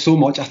there's so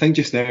much. I think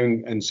just now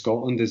in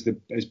Scotland has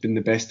been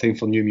the best time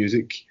for new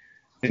music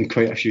in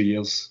quite a few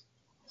years.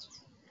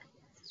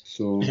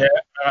 So yeah,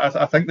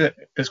 I think that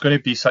it's going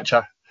to be such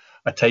a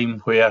time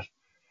where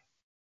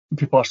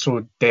people are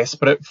so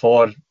desperate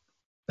for,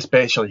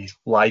 especially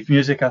live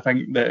music. I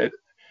think that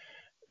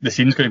the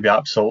scene's going to be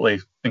absolutely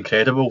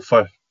incredible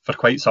for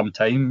quite some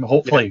time.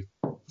 Hopefully,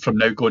 from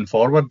now going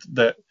forward,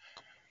 that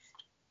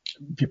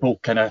people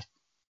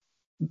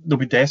they'll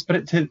be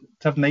desperate to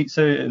have nights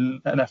out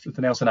and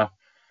everything else on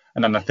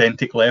an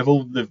authentic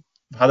level. They've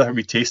had a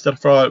wee taster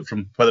for it,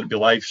 from whether it be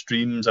live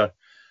streams or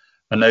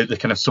now the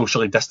kind of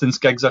socially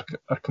distanced gigs are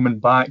coming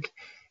back.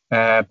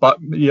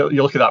 But you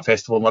look at that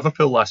festival in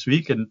Liverpool last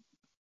week, and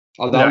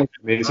that looked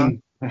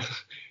amazing. I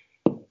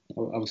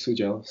was so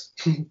jealous.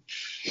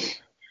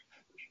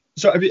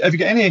 So have you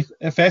got any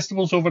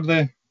festivals over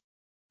the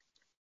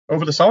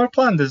summer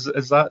planned? Is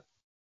that?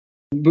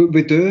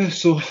 We do.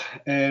 So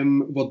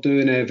we're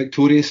doing a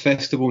Victorious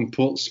Festival in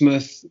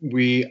Portsmouth.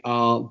 We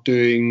are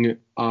doing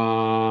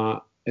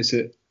there's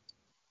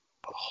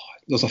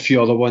a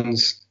few other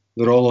ones.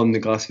 They're all on the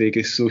Las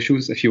Vegas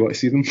socials if you want to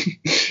see them.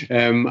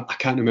 I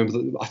can't remember.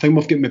 I think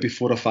we've got maybe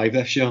 4 or 5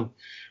 this year,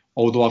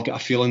 although I've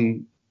got a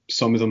feeling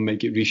some of them might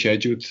get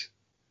rescheduled.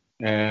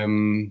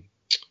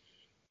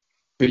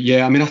 But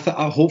yeah, I mean,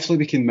 hopefully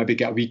we can maybe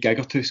get a wee gig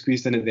or two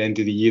squeezed in at the end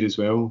of the year as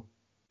well.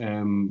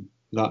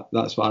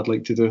 That's what I'd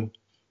like to do.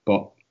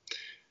 But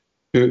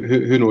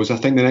who knows? I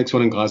think the next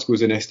one in Glasgow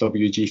is in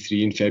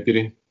SWG3 in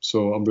February,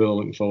 so I'm really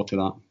looking forward to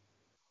that.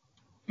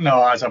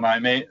 No, as am I,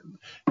 mate.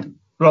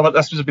 Robert,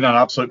 this has been an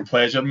absolute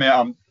pleasure, mate.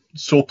 I'm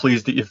so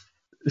pleased that you've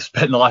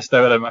spent the last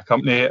hour in my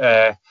company.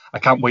 I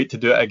can't wait to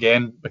do it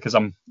again, because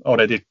I'm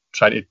already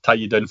trying to tie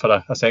you down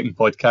for a second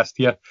podcast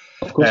here.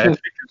 Of course,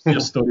 your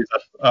stories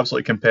are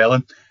absolutely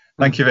compelling.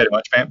 Thank you very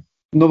much, mate.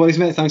 No worries,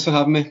 mate. Thanks for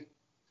having me.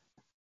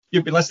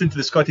 You've been listening to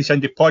the Scottish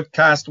Indie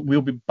Podcast.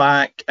 We'll be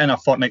back in a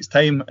fortnight's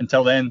time.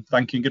 Until then,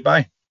 thank you and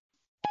goodbye.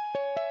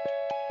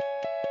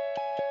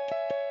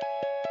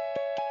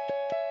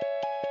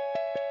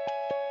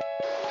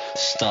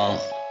 Start,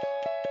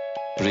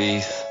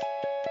 breathe,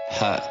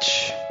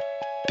 hatch,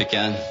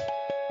 begin,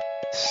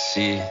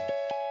 see,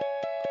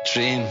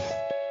 dream,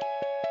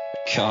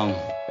 come,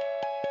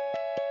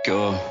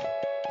 go,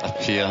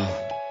 appear,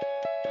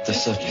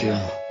 disappear,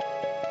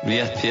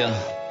 reappear,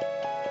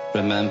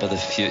 remember the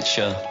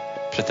future,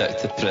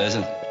 predict the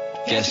present,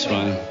 guess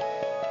wrong,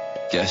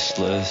 guess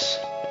lose,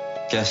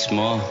 guess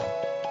more,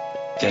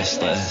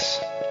 guess less,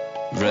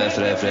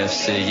 rev,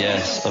 say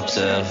yes,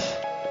 observe,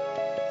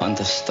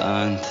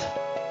 understand,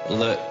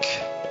 look,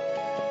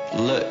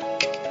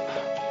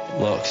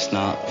 lock,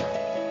 snap,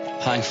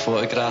 hang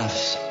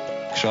photographs,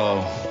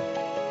 crawl,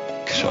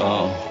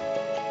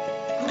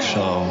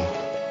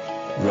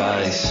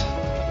 rise,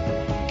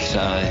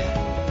 cry,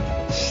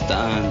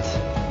 stand,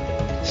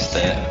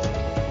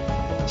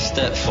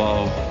 step,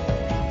 fall,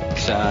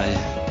 cry,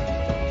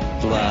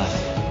 laugh,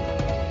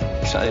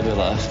 cry with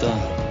laughter,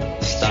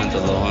 stand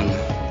alone,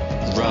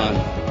 run,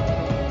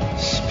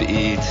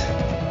 speed,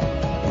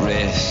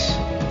 race,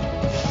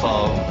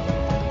 fall,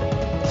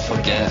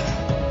 forget,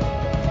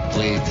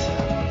 bleed,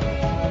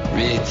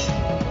 read,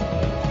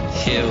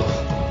 heal,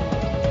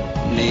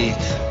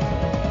 need,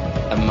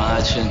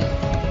 imagine,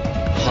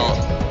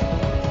 hurt,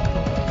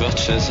 wear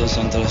trousers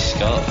under a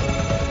skirt,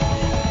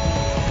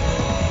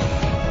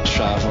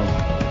 travel,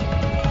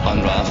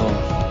 unravel,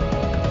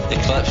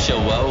 eclipse your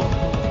will,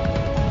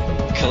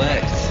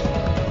 collect,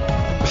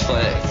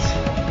 reflect,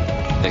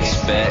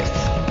 expect,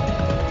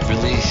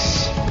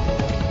 release,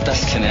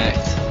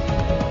 disconnect,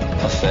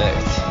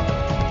 perfect,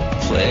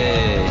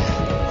 play,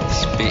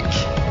 speak,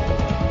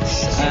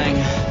 sing,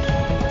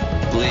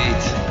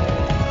 bleed,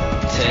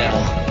 tell,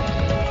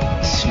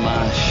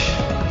 smash,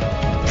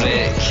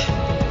 break,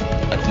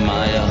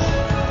 admire,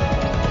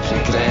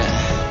 regret,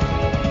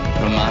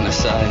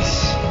 romanticize,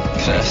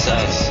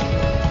 criticize,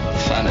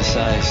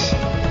 fantasize,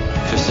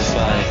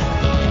 crucify,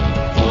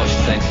 watch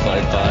things fly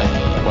by,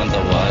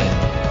 wonder why,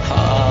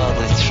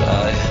 hardly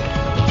try,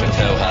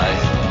 propel high,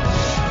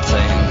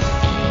 time,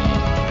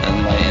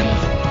 enlighten,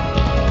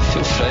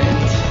 feel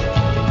frightened,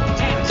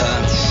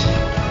 dance,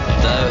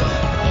 doubt,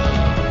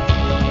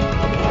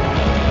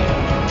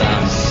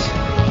 dance,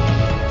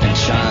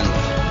 enchant,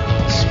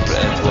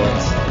 spread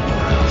word,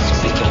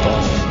 speak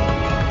above,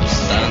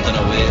 stand on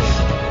a wave,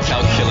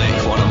 calculate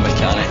quantum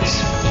mechanics,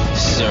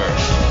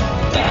 surf,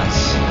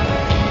 dance,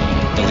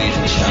 believe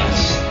in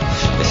chance,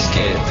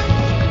 escape,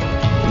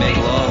 make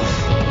love,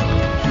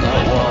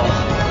 not war,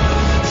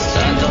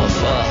 stand up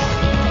for,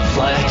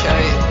 fly a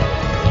kite,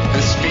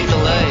 and speed the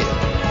light,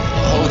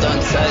 hold on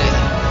tight,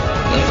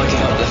 never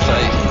give up the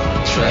fight,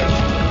 trip,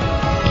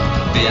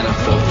 be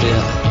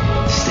inappropriate,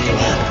 stay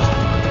lit,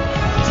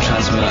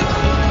 transmit,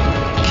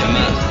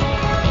 commit,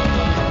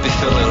 be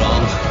fully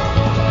wrong,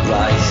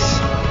 rise,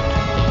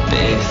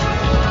 bathe,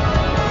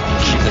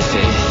 keep the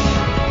faith,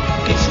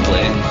 it's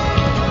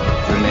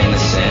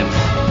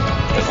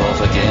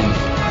again,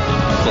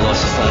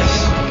 philosophize,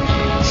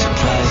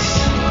 surprise,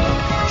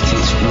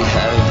 teach me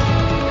how,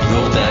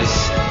 roll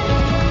dice,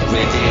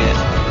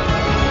 radiate,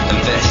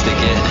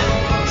 investigate,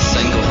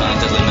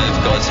 single-handedly move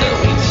God's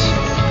heavens.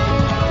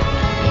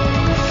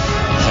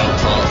 Help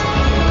heart,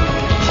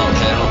 heart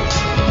help,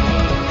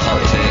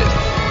 heart hate,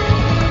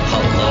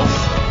 heart love,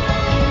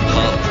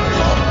 heart,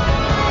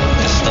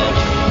 disturb,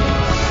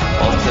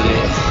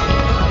 operate,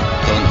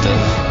 don't do,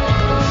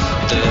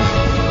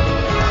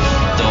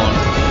 don't,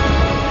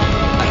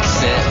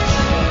 accept,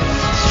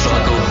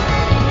 struggle,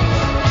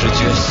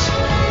 produce,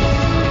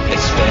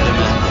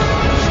 experiment,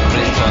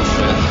 break on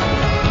through,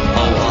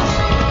 alter,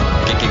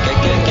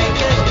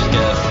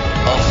 give,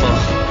 offer,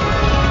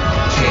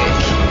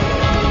 take,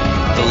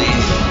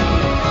 believe,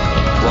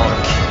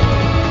 work,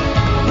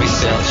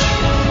 research,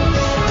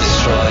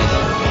 destroy,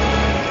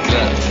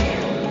 grip,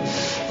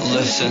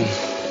 loosen,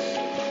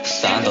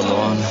 stand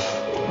alone,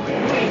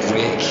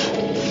 wake,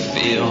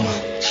 feel,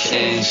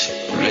 change,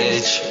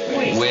 rage,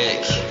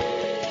 wake,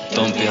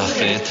 don't be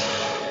afraid,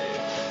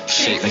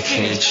 shake the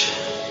cage,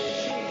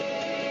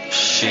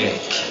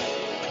 shake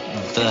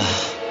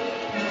the